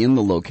dog in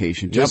the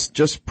location,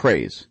 just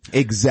praise.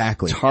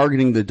 Exactly.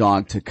 Targeting the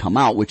dog to come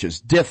out, which is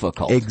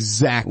difficult.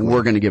 Exactly.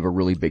 We're going to give a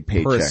really big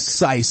paycheck.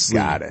 Precisely.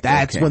 Got it.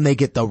 That's Okay. when they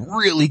get the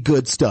really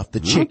good stuff, the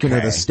chicken or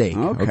the steak.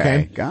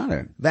 Okay. Got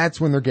it. That's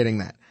when they're getting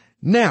that.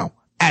 Now,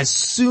 As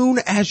soon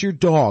as your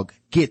dog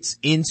gets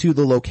into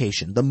the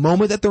location, the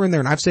moment that they're in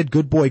there, and I've said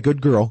good boy,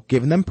 good girl,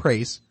 giving them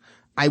praise,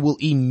 I will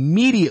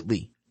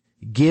immediately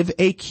give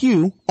a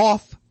cue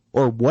off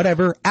or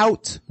whatever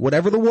out,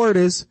 whatever the word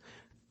is,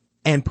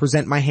 and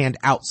present my hand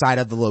outside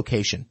of the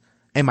location.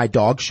 And my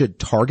dog should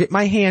target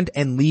my hand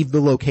and leave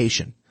the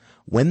location.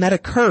 When that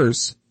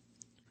occurs,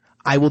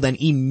 I will then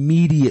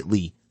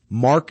immediately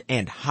mark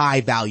and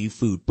high value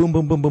food. Boom,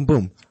 boom, boom, boom,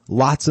 boom.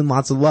 Lots and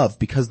lots of love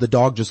because the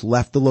dog just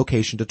left the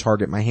location to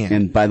target my hand.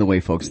 And by the way,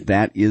 folks,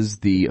 that is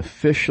the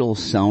official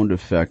sound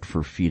effect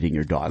for feeding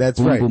your dog. That's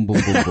boom, right. Boom,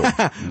 boom, boom, boom.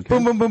 Okay.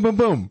 Boom, boom, boom, boom,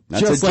 boom.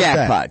 That's just a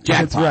jackpot. Like that. Jackpot.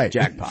 That's right.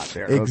 Jackpot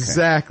there. Okay.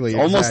 Exactly. It's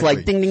almost exactly.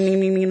 like ding, ding, ding,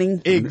 ding, ding,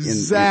 ding.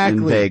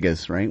 Exactly. In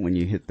Vegas, right? When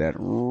you hit that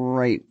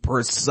right.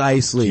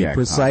 Precisely. Jackpot.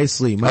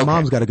 Precisely. My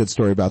mom's got a good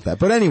story about that.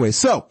 But anyway,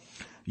 so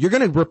you're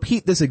going to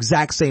repeat this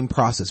exact same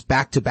process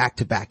back to back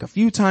to back a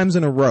few times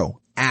in a row.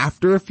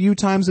 After a few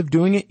times of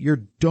doing it, your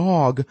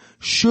dog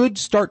should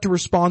start to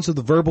respond to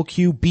the verbal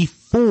cue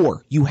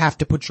before you have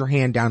to put your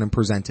hand down and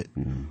present it.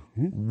 Mm-hmm.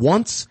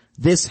 Once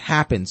this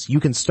happens, you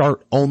can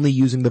start only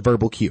using the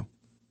verbal cue.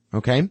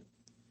 Okay?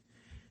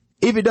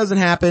 If it doesn't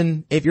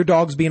happen, if your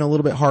dog's being a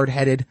little bit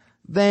hard-headed,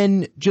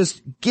 then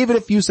just give it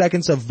a few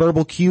seconds of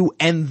verbal cue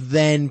and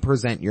then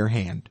present your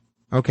hand.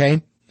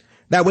 Okay?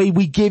 That way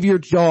we give your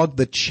dog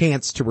the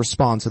chance to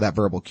respond to that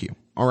verbal cue.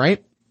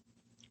 Alright?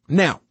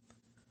 Now,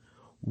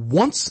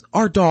 once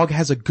our dog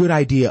has a good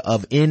idea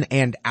of in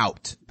and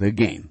out, the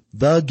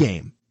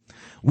game,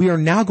 we are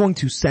now going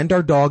to send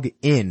our dog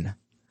in,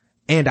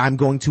 and I'm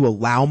going to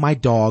allow my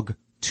dog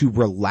to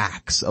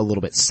relax a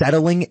little bit.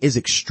 Settling is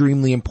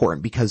extremely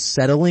important because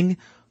settling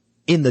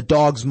in the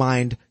dog's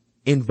mind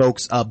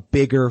invokes a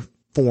bigger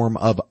form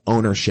of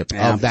ownership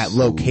of that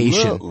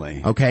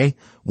location. Okay?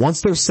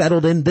 Once they're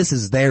settled in, this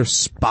is their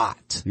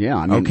spot. Yeah,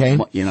 I mean, okay?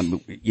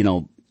 You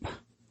know,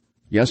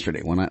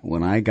 yesterday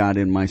when I got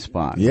in my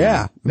spot.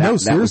 Yeah. That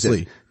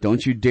Seriously.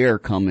 Don't you dare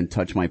come and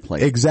touch my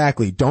plate.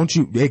 Exactly.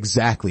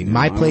 Exactly.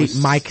 My plate,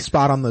 my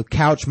spot on the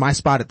couch, my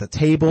spot at the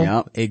table.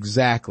 Yep.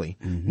 Exactly.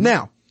 Mm-hmm.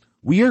 Now,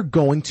 we are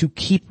going to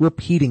keep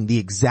repeating the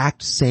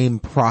exact same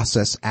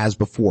process as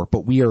before,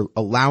 but we are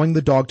allowing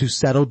the dog to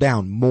settle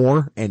down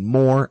more and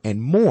more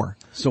and more.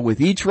 So with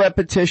each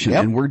repetition,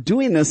 and we're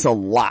doing this a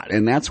lot,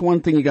 and that's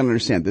one thing you gotta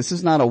understand. This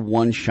is not a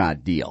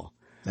one-shot deal.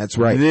 That's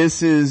right.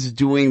 This is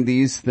doing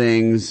these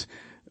things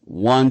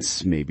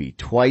once, maybe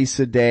twice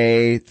a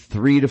day,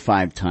 3 to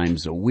 5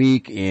 times a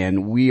week,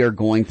 and we are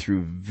going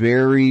through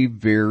very,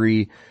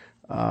 very,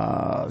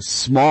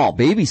 small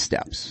baby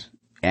steps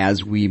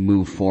as we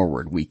move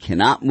forward. We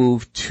cannot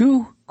move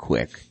too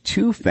quick,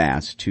 too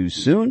fast, too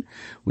soon.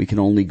 We can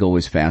only go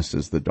as fast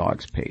as the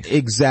dog's pace.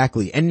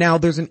 Exactly. And now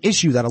there's an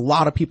issue that a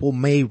lot of people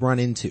may run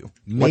into.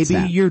 Maybe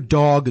your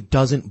dog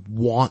doesn't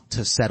want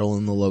to settle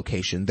in the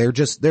location. They're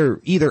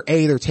either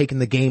they're taking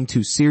the game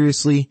too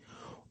seriously,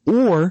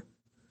 or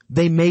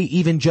they may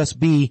even just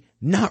be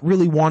not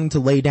really wanting to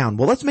lay down.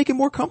 Well, let's make it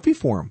more comfy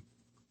for them.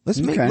 Let's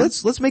make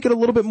it a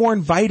little bit more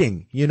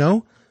inviting, you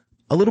know?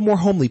 A little more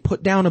homely.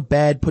 Put down a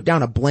bed, put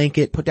down a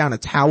blanket, put down a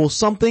towel,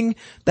 something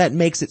that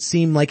makes it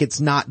seem like it's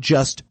not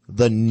just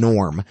the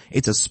norm.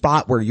 It's a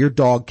spot where your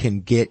dog can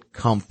get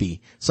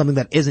comfy. Something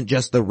that isn't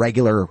just the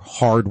regular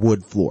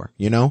hardwood floor,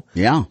 you know?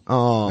 Yeah.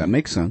 That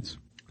makes sense.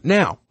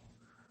 Now,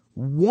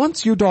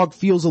 once your dog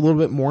feels a little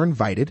bit more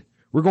invited,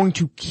 we're going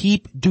to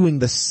keep doing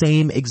the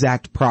same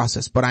exact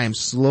process, but I am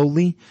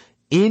slowly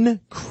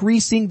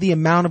increasing the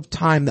amount of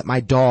time that my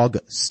dog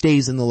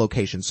stays in the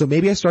location. So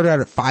maybe I started out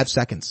at 5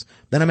 seconds,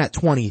 then I'm at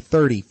 20,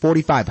 30,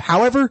 45.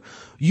 However,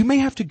 you may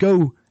have to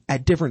go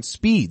at different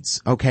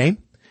speeds, okay?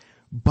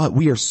 But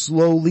we are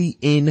slowly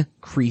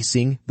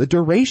increasing the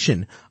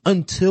duration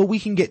until we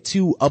can get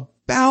to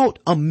about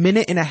a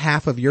minute and a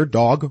half of your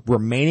dog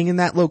remaining in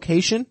that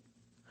location,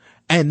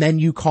 and then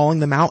you calling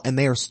them out and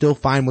they are still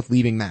fine with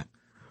leaving that.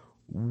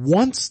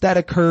 Once that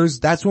occurs,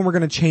 that's when we're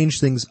going to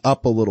change things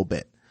up a little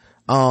bit.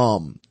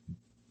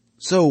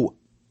 So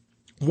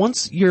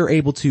once you're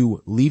able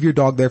to leave your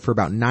dog there for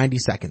about 90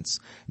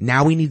 seconds,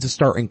 now we need to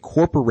start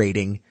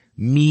incorporating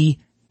me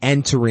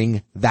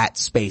entering that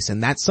space.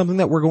 And that's something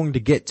that we're going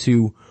to get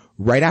to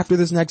right after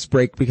this next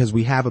break, because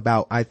we have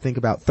about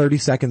 30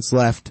 seconds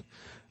left,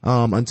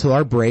 until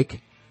our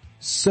break.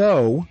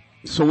 So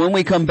when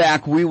we come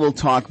back, we will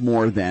talk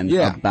more then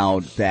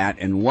about that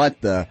and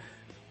what the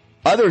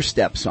other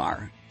steps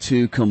are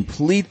to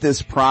complete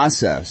this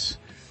process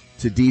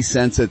to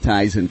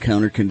desensitize and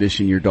counter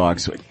condition your dog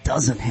so it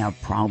doesn't have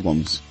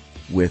problems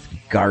with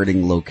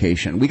guarding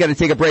location. We got to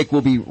take a break.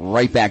 We'll be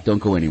right back. Don't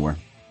go anywhere.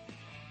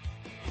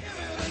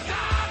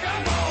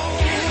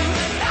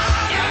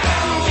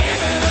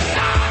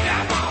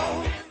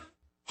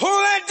 Who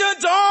let the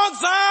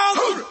dogs out?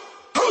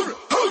 Who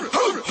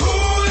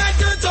let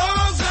the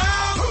dogs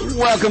out?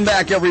 Welcome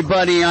back,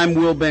 everybody. I'm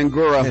Will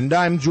Bangura. And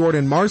I'm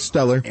Jordan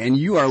Marsteller. And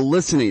you are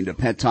listening to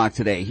Pet Talk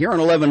Today here on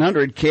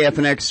 1100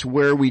 KFNX,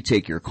 where we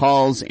take your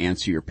calls,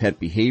 answer your pet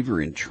behavior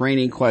and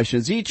training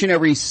questions each and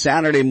every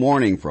Saturday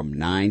morning from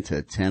 9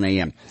 to 10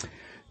 a.m.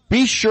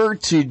 Be sure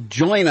to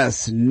join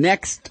us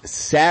next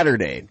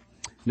Saturday.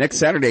 Next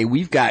Saturday,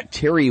 we've got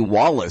Terry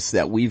Wallace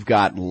that we've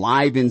got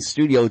live in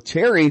studio.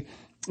 Terry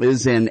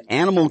is an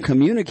animal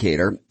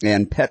communicator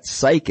and pet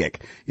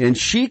psychic, and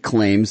she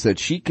claims that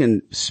she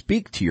can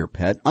speak to your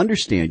pet,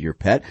 understand your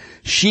pet.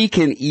 She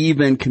can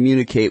even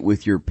communicate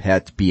with your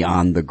pet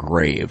beyond the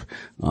grave.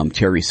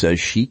 Terry says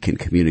she can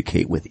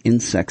communicate with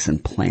insects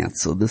and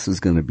plants, so this is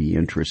going to be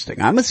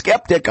interesting. I'm a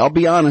skeptic, I'll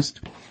be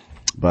honest,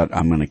 but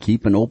I'm going to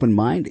keep an open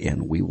mind,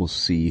 and we will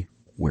see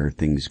where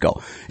things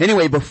go.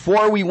 Anyway,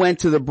 before we went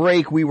to the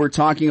break, we were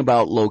talking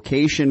about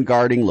location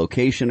guarding,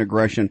 location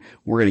aggression.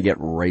 We're going to get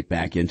right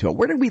back into it.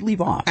 Where did we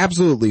leave off?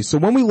 Absolutely. So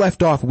when we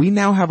left off, we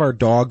now have our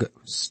dog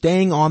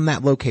staying on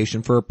that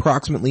location for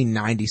approximately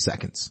 90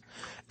 seconds.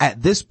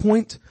 At this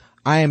point,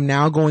 I am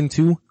now going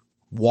to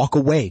walk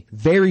away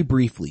very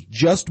briefly,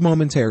 just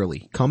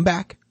momentarily, come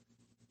back,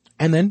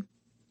 and then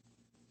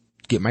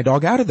get my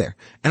dog out of there.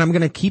 And I'm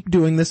going to keep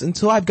doing this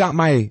until I've got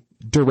my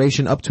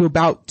duration up to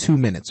about 2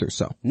 minutes or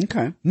so.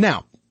 Okay.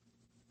 Now,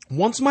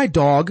 once my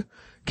dog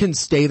can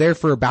stay there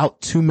for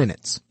about 2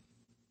 minutes,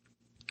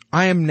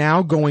 I am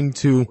now going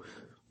to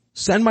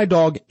send my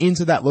dog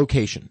into that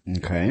location.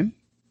 Okay. And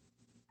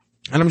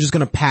I'm just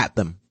going to pat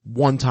them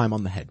one time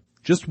on the head.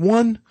 Just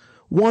one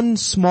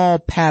small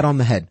pat on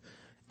the head.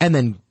 And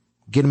then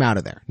get him out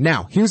of there.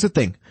 Now, here's the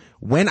thing.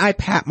 When I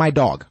pat my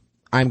dog,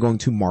 I'm going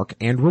to mark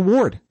and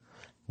reward.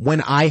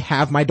 When I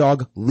have my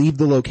dog leave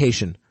the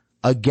location,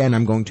 again,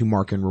 I'm going to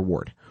mark and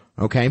reward.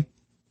 Okay?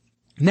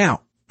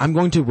 Now, I'm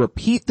going to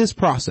repeat this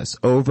process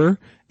over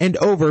and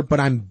over, but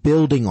I'm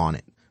building on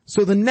it.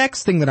 So the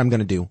next thing that I'm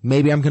going to do,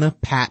 maybe I'm going to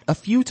pat a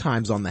few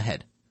times on the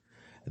head.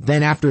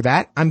 Then after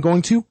that, I'm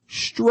going to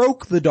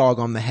stroke the dog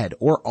on the head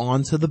or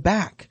onto the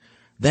back.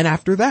 Then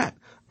after that,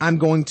 I'm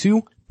going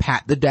to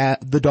pat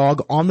the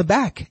dog on the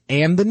back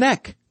and the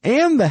neck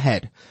and the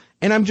head.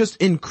 And I'm just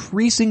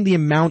increasing the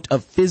amount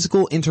of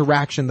physical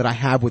interaction that I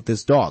have with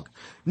this dog.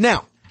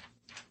 Now,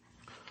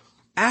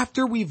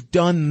 after we've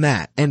done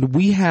that and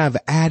we have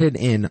added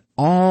in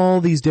all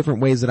these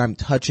different ways that I'm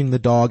touching the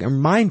dog,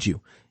 and mind you,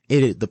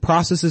 the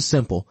process is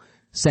simple.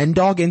 Send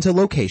dog into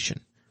location,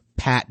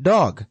 pat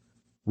dog,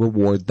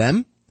 reward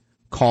them,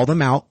 call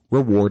them out,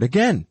 reward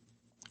again.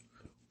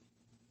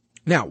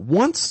 Now,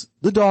 once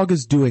the dog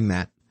is doing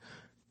that,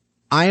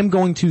 I am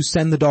going to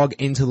send the dog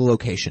into the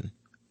location.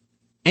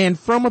 And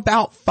from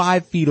about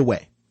 5 feet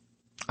away,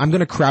 I'm going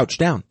to crouch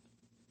down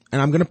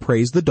and I'm going to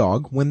praise the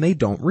dog when they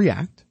don't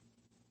react.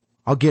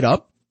 I'll get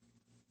up,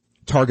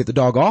 target the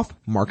dog off,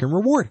 mark and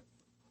reward.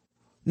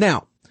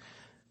 Now,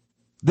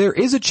 there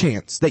is a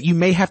chance that you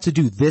may have to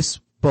do this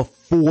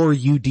before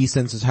you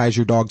desensitize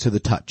your dog to the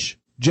touch,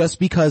 just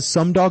because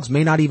some dogs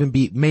may not even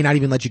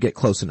let you get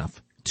close enough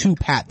to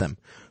pat them.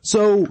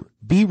 So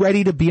be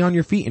ready to be on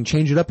your feet and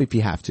change it up if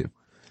you have to.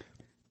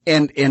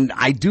 And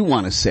I do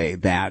want to say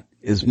that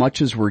as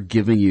much as we're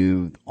giving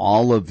you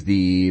all of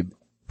the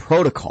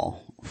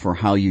protocol for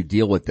how you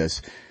deal with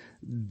this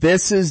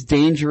is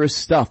dangerous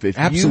stuff. If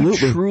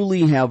Absolutely. you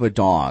truly have a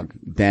dog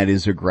that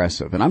is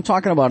aggressive, and I'm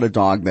talking about a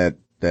dog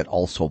that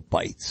also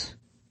bites,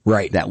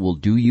 right, that will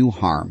do you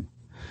harm,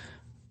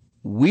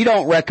 we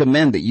don't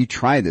recommend that you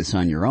try this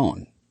on your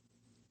own.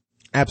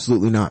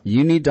 Absolutely not.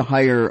 You need to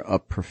hire a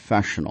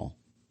professional.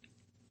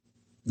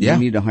 Yeah. You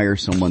need to hire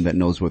someone that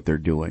knows what they're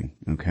doing,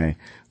 okay?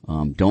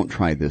 Don't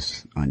try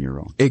this on your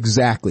own.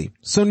 Exactly.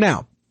 So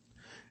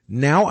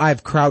now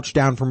I've crouched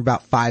down from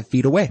about 5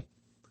 feet away.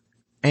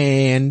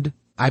 And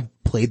I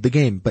played the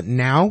game. But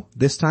now,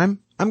 this time,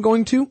 I'm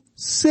going to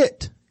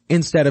sit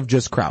instead of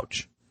just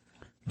crouch.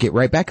 Get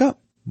right back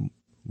up.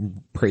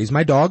 Praise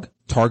my dog.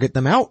 Target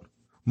them out.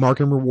 Mark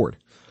and reward.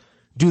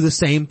 Do the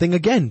same thing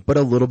again, but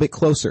a little bit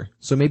closer.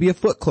 So maybe a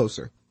foot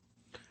closer.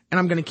 And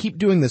I'm going to keep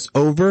doing this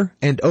over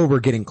and over,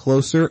 getting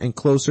closer and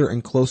closer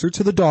and closer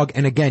to the dog.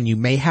 And again, you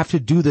may have to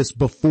do this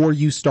before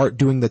you start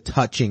doing the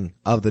touching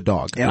of the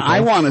dog. And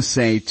I want to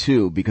say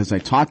too, because I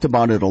talked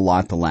about it a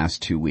lot the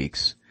last 2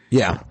 weeks.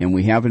 Yeah. And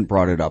we haven't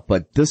brought it up,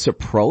 but this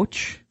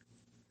approach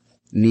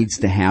needs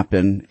to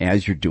happen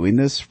as you're doing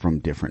this from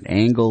different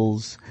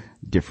angles,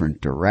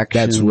 different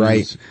directions. That's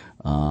right.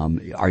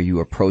 Are you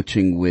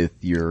approaching with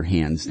your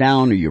hands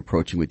down? Are you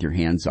approaching with your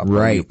hands up?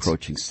 Right. Are you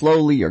approaching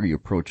slowly? Are you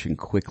approaching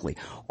quickly?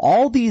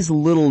 All these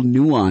little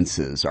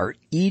nuances are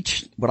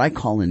each what I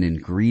call an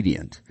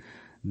ingredient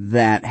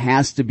that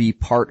has to be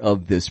part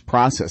of this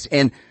process.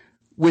 And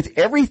with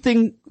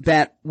everything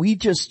that we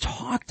just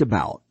talked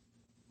about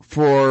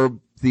for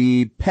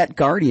the pet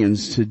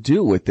guardians to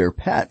do with their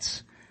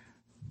pets,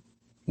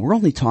 we're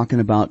only talking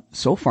about,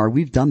 so far,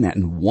 we've done that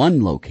in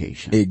one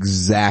location.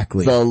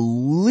 Exactly. The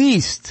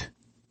least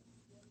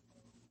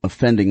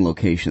offending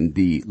location,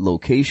 the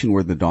location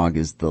where the dog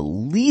is the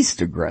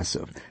least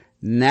aggressive.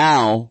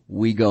 Now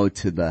we go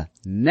to the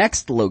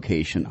next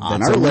location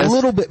on our list. That's a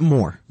little bit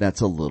more.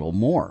 That's a little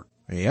more.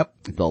 Yep.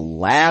 The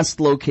last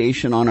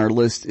location on our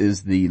list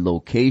is the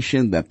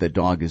location that the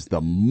dog is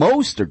the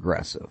most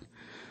aggressive.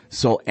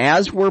 So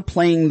as we're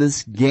playing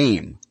this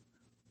game,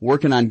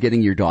 working on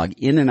getting your dog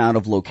in and out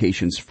of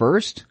locations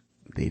first,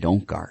 they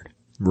don't guard.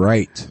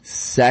 Right.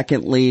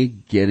 Secondly,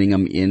 getting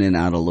them in and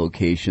out of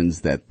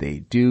locations that they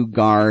do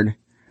guard.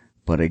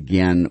 But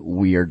again,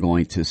 we are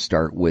going to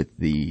start with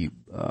the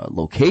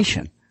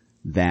location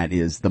that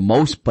is the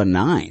most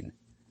benign.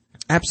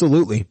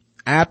 Absolutely.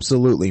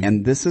 Absolutely.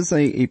 And this is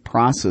a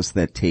process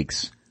that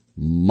takes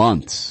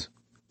months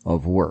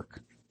of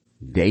work,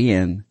 day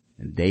in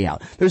and day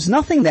out. There's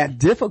nothing that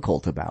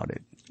difficult about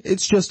it.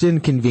 It's just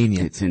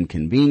inconvenient. It's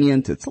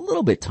inconvenient. It's a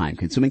little bit time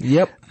consuming.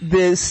 Yep.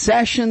 The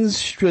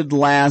sessions should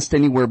last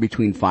anywhere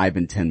between 5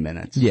 and 10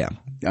 minutes. Yeah.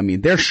 I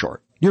mean, they're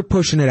short. You're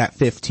pushing it at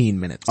 15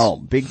 minutes. Oh,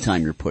 big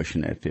time you're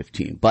pushing it at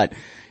 15. But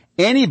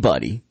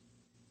anybody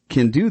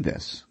can do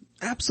this.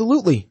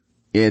 Absolutely.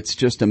 It's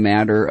just a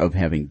matter of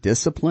having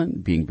discipline,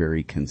 being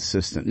very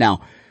consistent.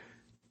 Now,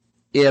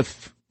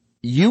 if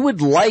you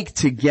would like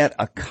to get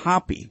a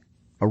copy,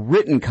 a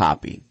written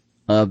copy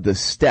of the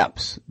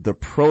steps, the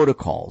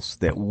protocols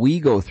that we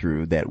go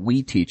through, that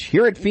we teach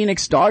here at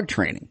Phoenix Dog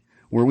Training,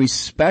 where we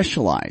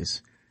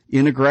specialize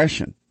in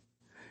aggression,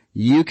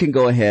 you can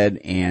go ahead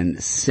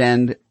and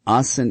send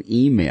us an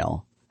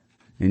email,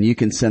 and you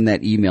can send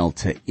that email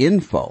to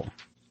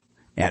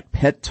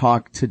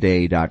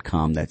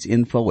info@pettalktoday.com. That's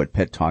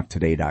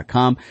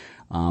info@pettalktoday.com.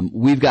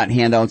 We've got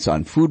handouts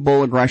on food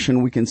bowl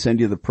aggression. We can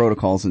send you the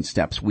protocols and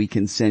steps. We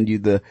can send you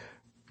the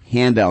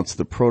handouts,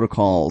 the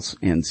protocols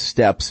and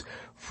steps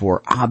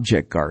for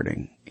object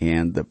guarding,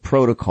 and the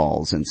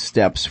protocols and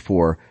steps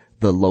for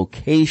the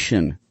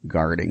location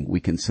guarding.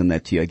 We can send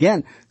that to you.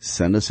 Again,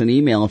 send us an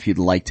email if you'd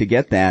like to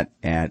get that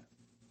at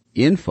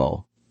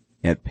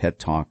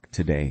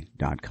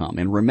info@pettalktoday.com.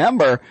 And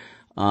remember,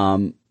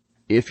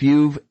 if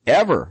you've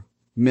ever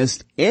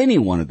missed any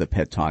one of the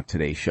Pet Talk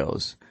Today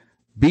shows,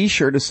 be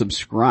sure to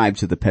subscribe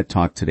to the Pet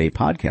Talk Today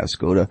podcast.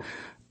 Go to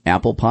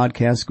Apple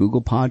Podcasts,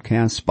 Google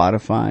Podcasts,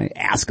 Spotify,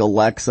 ask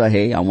Alexa,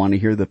 hey, I want to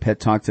hear the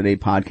Pet Talk Today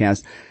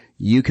podcast.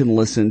 You can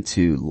listen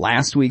to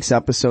last week's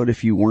episode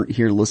if you weren't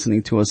here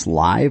listening to us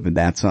live, and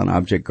that's on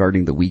object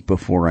guarding, the week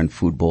before on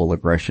food bowl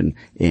aggression,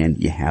 and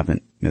you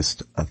haven't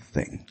missed a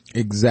thing.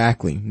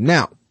 Exactly.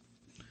 Now,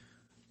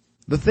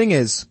 the thing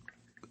is,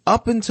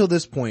 up until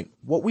this point,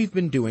 what we've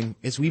been doing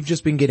is we've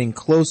just been getting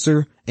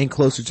closer and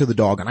closer to the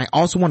dog. And I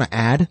also want to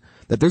add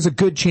that there's a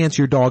good chance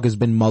your dog has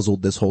been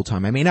muzzled this whole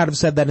time. I may not have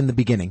said that in the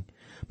beginning,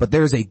 but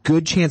there's a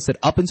good chance that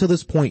up until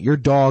this point, your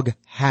dog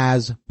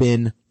has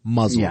been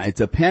muzzled. Yeah, it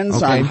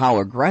depends on how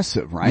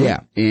aggressive, right? Yeah.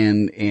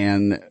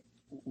 And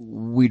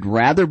we'd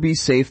rather be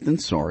safe than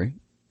sorry.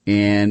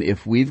 And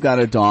if we've got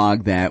a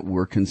dog that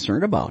we're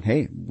concerned about,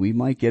 hey, we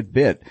might get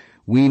bit,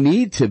 we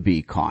need to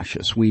be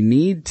cautious. We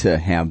need to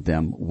have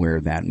them wear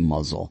that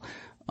muzzle.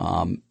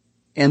 And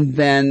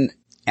then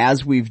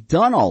as we've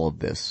done all of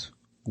this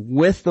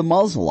with the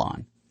muzzle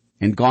on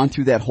and gone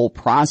through that whole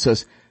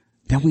process,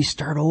 then we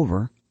start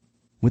over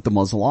with the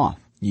muzzle off.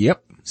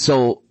 Yep.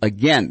 So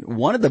again,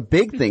 one of the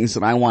big things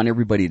that I want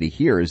everybody to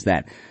hear is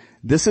that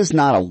this is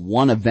not a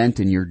one event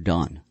and you're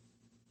done.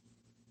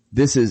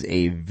 This is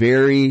a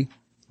very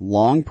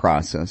long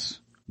process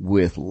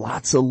with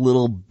lots of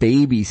little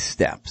baby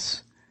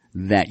steps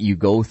that you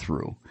go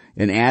through.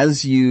 And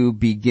as you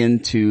begin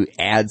to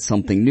add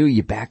something new,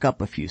 you back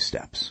up a few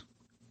steps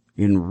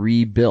and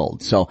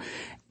rebuild. So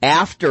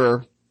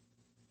after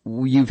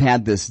you've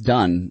had this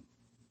done,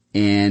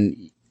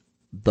 and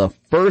the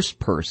first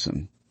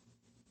person,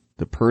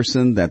 the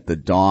person that the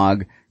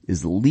dog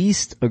is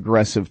least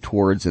aggressive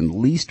towards and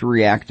least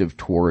reactive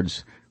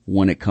towards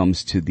when it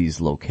comes to these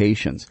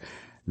locations,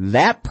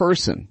 that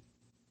person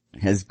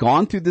has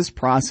gone through this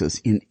process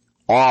in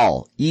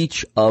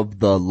each of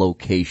the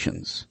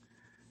locations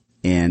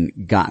and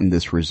gotten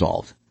this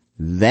resolved.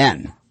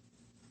 Then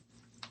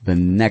the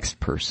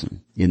next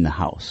person in the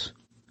house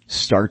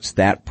starts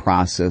that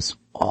process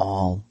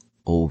all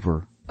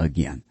over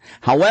again.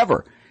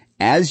 However,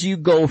 as you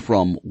go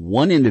from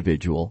one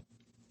individual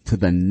to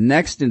the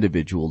next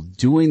individual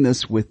doing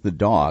this with the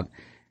dog,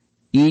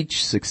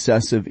 each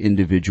successive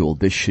individual,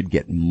 this should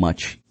get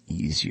much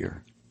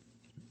easier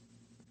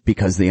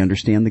because they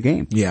understand the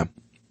game. Yeah.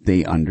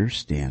 They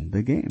understand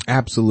the game.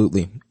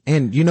 Absolutely.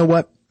 And you know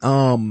what?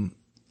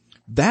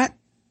 That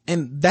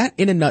in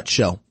a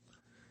nutshell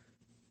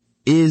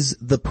is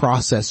the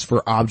process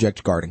for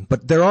object guarding.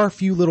 But there are a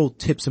few little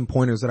tips and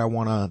pointers that I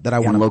want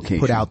to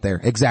put out there.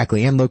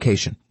 Exactly. And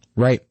location.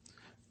 Right?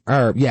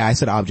 Yeah, I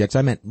said objects.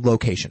 I meant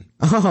location.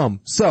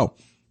 So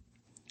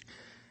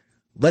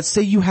let's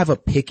say you have a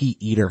picky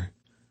eater.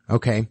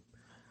 Okay.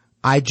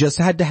 I just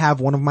had to have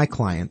one of my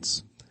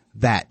clients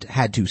that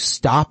had to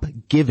stop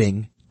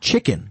giving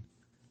chicken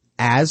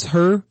as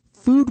her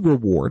food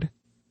reward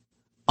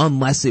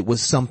unless it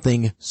was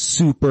something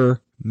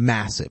super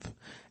massive.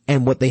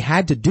 And what they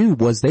had to do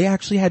was they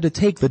actually had to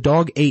take, the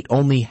dog ate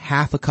only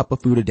half a cup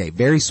of food a day,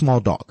 very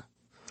small dog.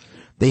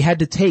 They had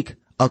to take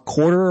a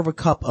quarter of a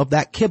cup of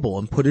that kibble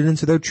and put it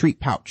into their treat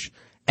pouch.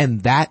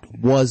 And that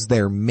was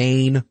their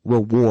main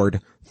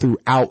reward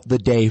throughout the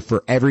day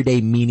for everyday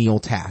menial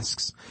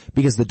tasks,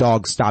 because the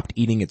dog stopped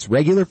eating its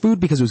regular food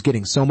because it was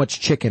getting so much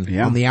chicken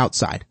on the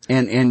outside.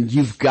 And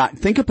you've got,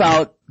 think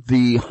about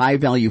the high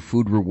value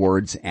food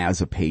rewards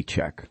as a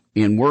paycheck.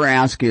 And we're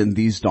asking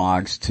these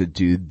dogs to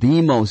do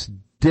the most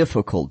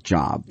difficult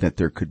job that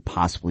there could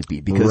possibly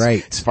be. Because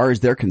as far as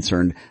they're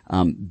concerned,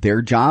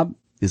 their job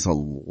is a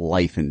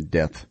life and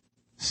death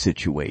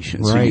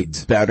situation. So you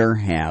better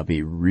have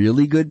a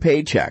really good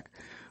paycheck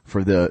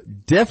for the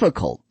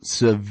difficult,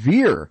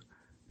 severe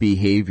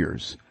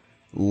behaviors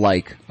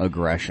like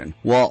aggression.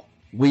 Well,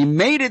 we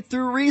made it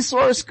through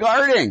resource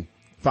guarding.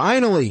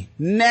 Finally.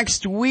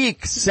 Next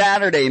week,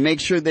 Saturday, make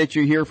sure that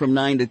you're here from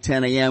 9 to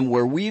 10 a.m.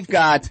 where we've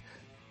got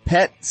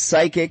pet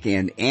psychic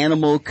and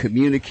animal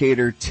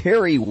communicator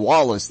Terry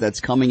Wallace that's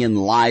coming in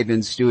live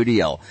in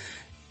studio.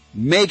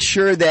 Make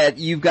sure that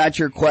you've got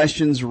your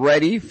questions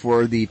ready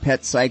for the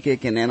pet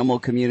psychic and animal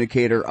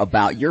communicator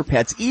about your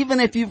pets, even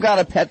if you've got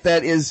a pet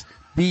that is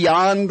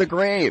beyond the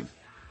grave.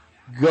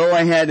 Go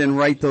ahead and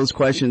write those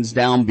questions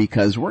down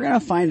because we're going to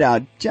find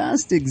out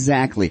just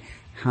exactly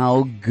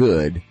how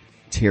good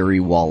Terry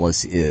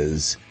Wallace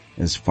is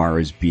as far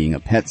as being a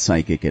pet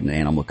psychic and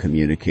animal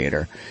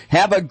communicator.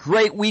 Have a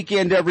great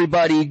weekend,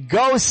 everybody.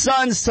 Go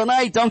Suns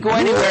tonight. Don't go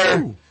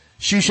anywhere.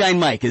 Shoeshine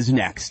Mike is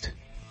next.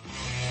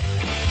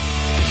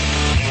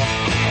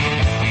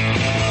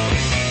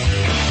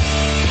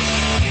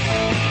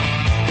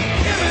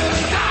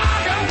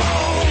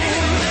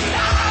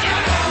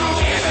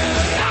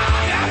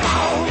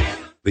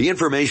 The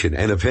information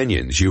and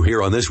opinions you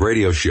hear on this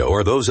radio show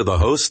are those of the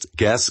host,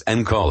 guests,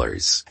 and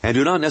callers, and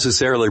do not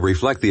necessarily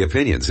reflect the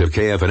opinions of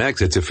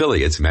KFNX, its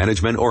affiliates,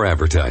 management, or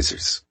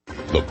advertisers.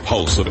 The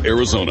Pulse of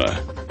Arizona,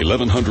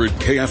 1100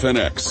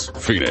 KFNX,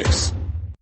 Phoenix.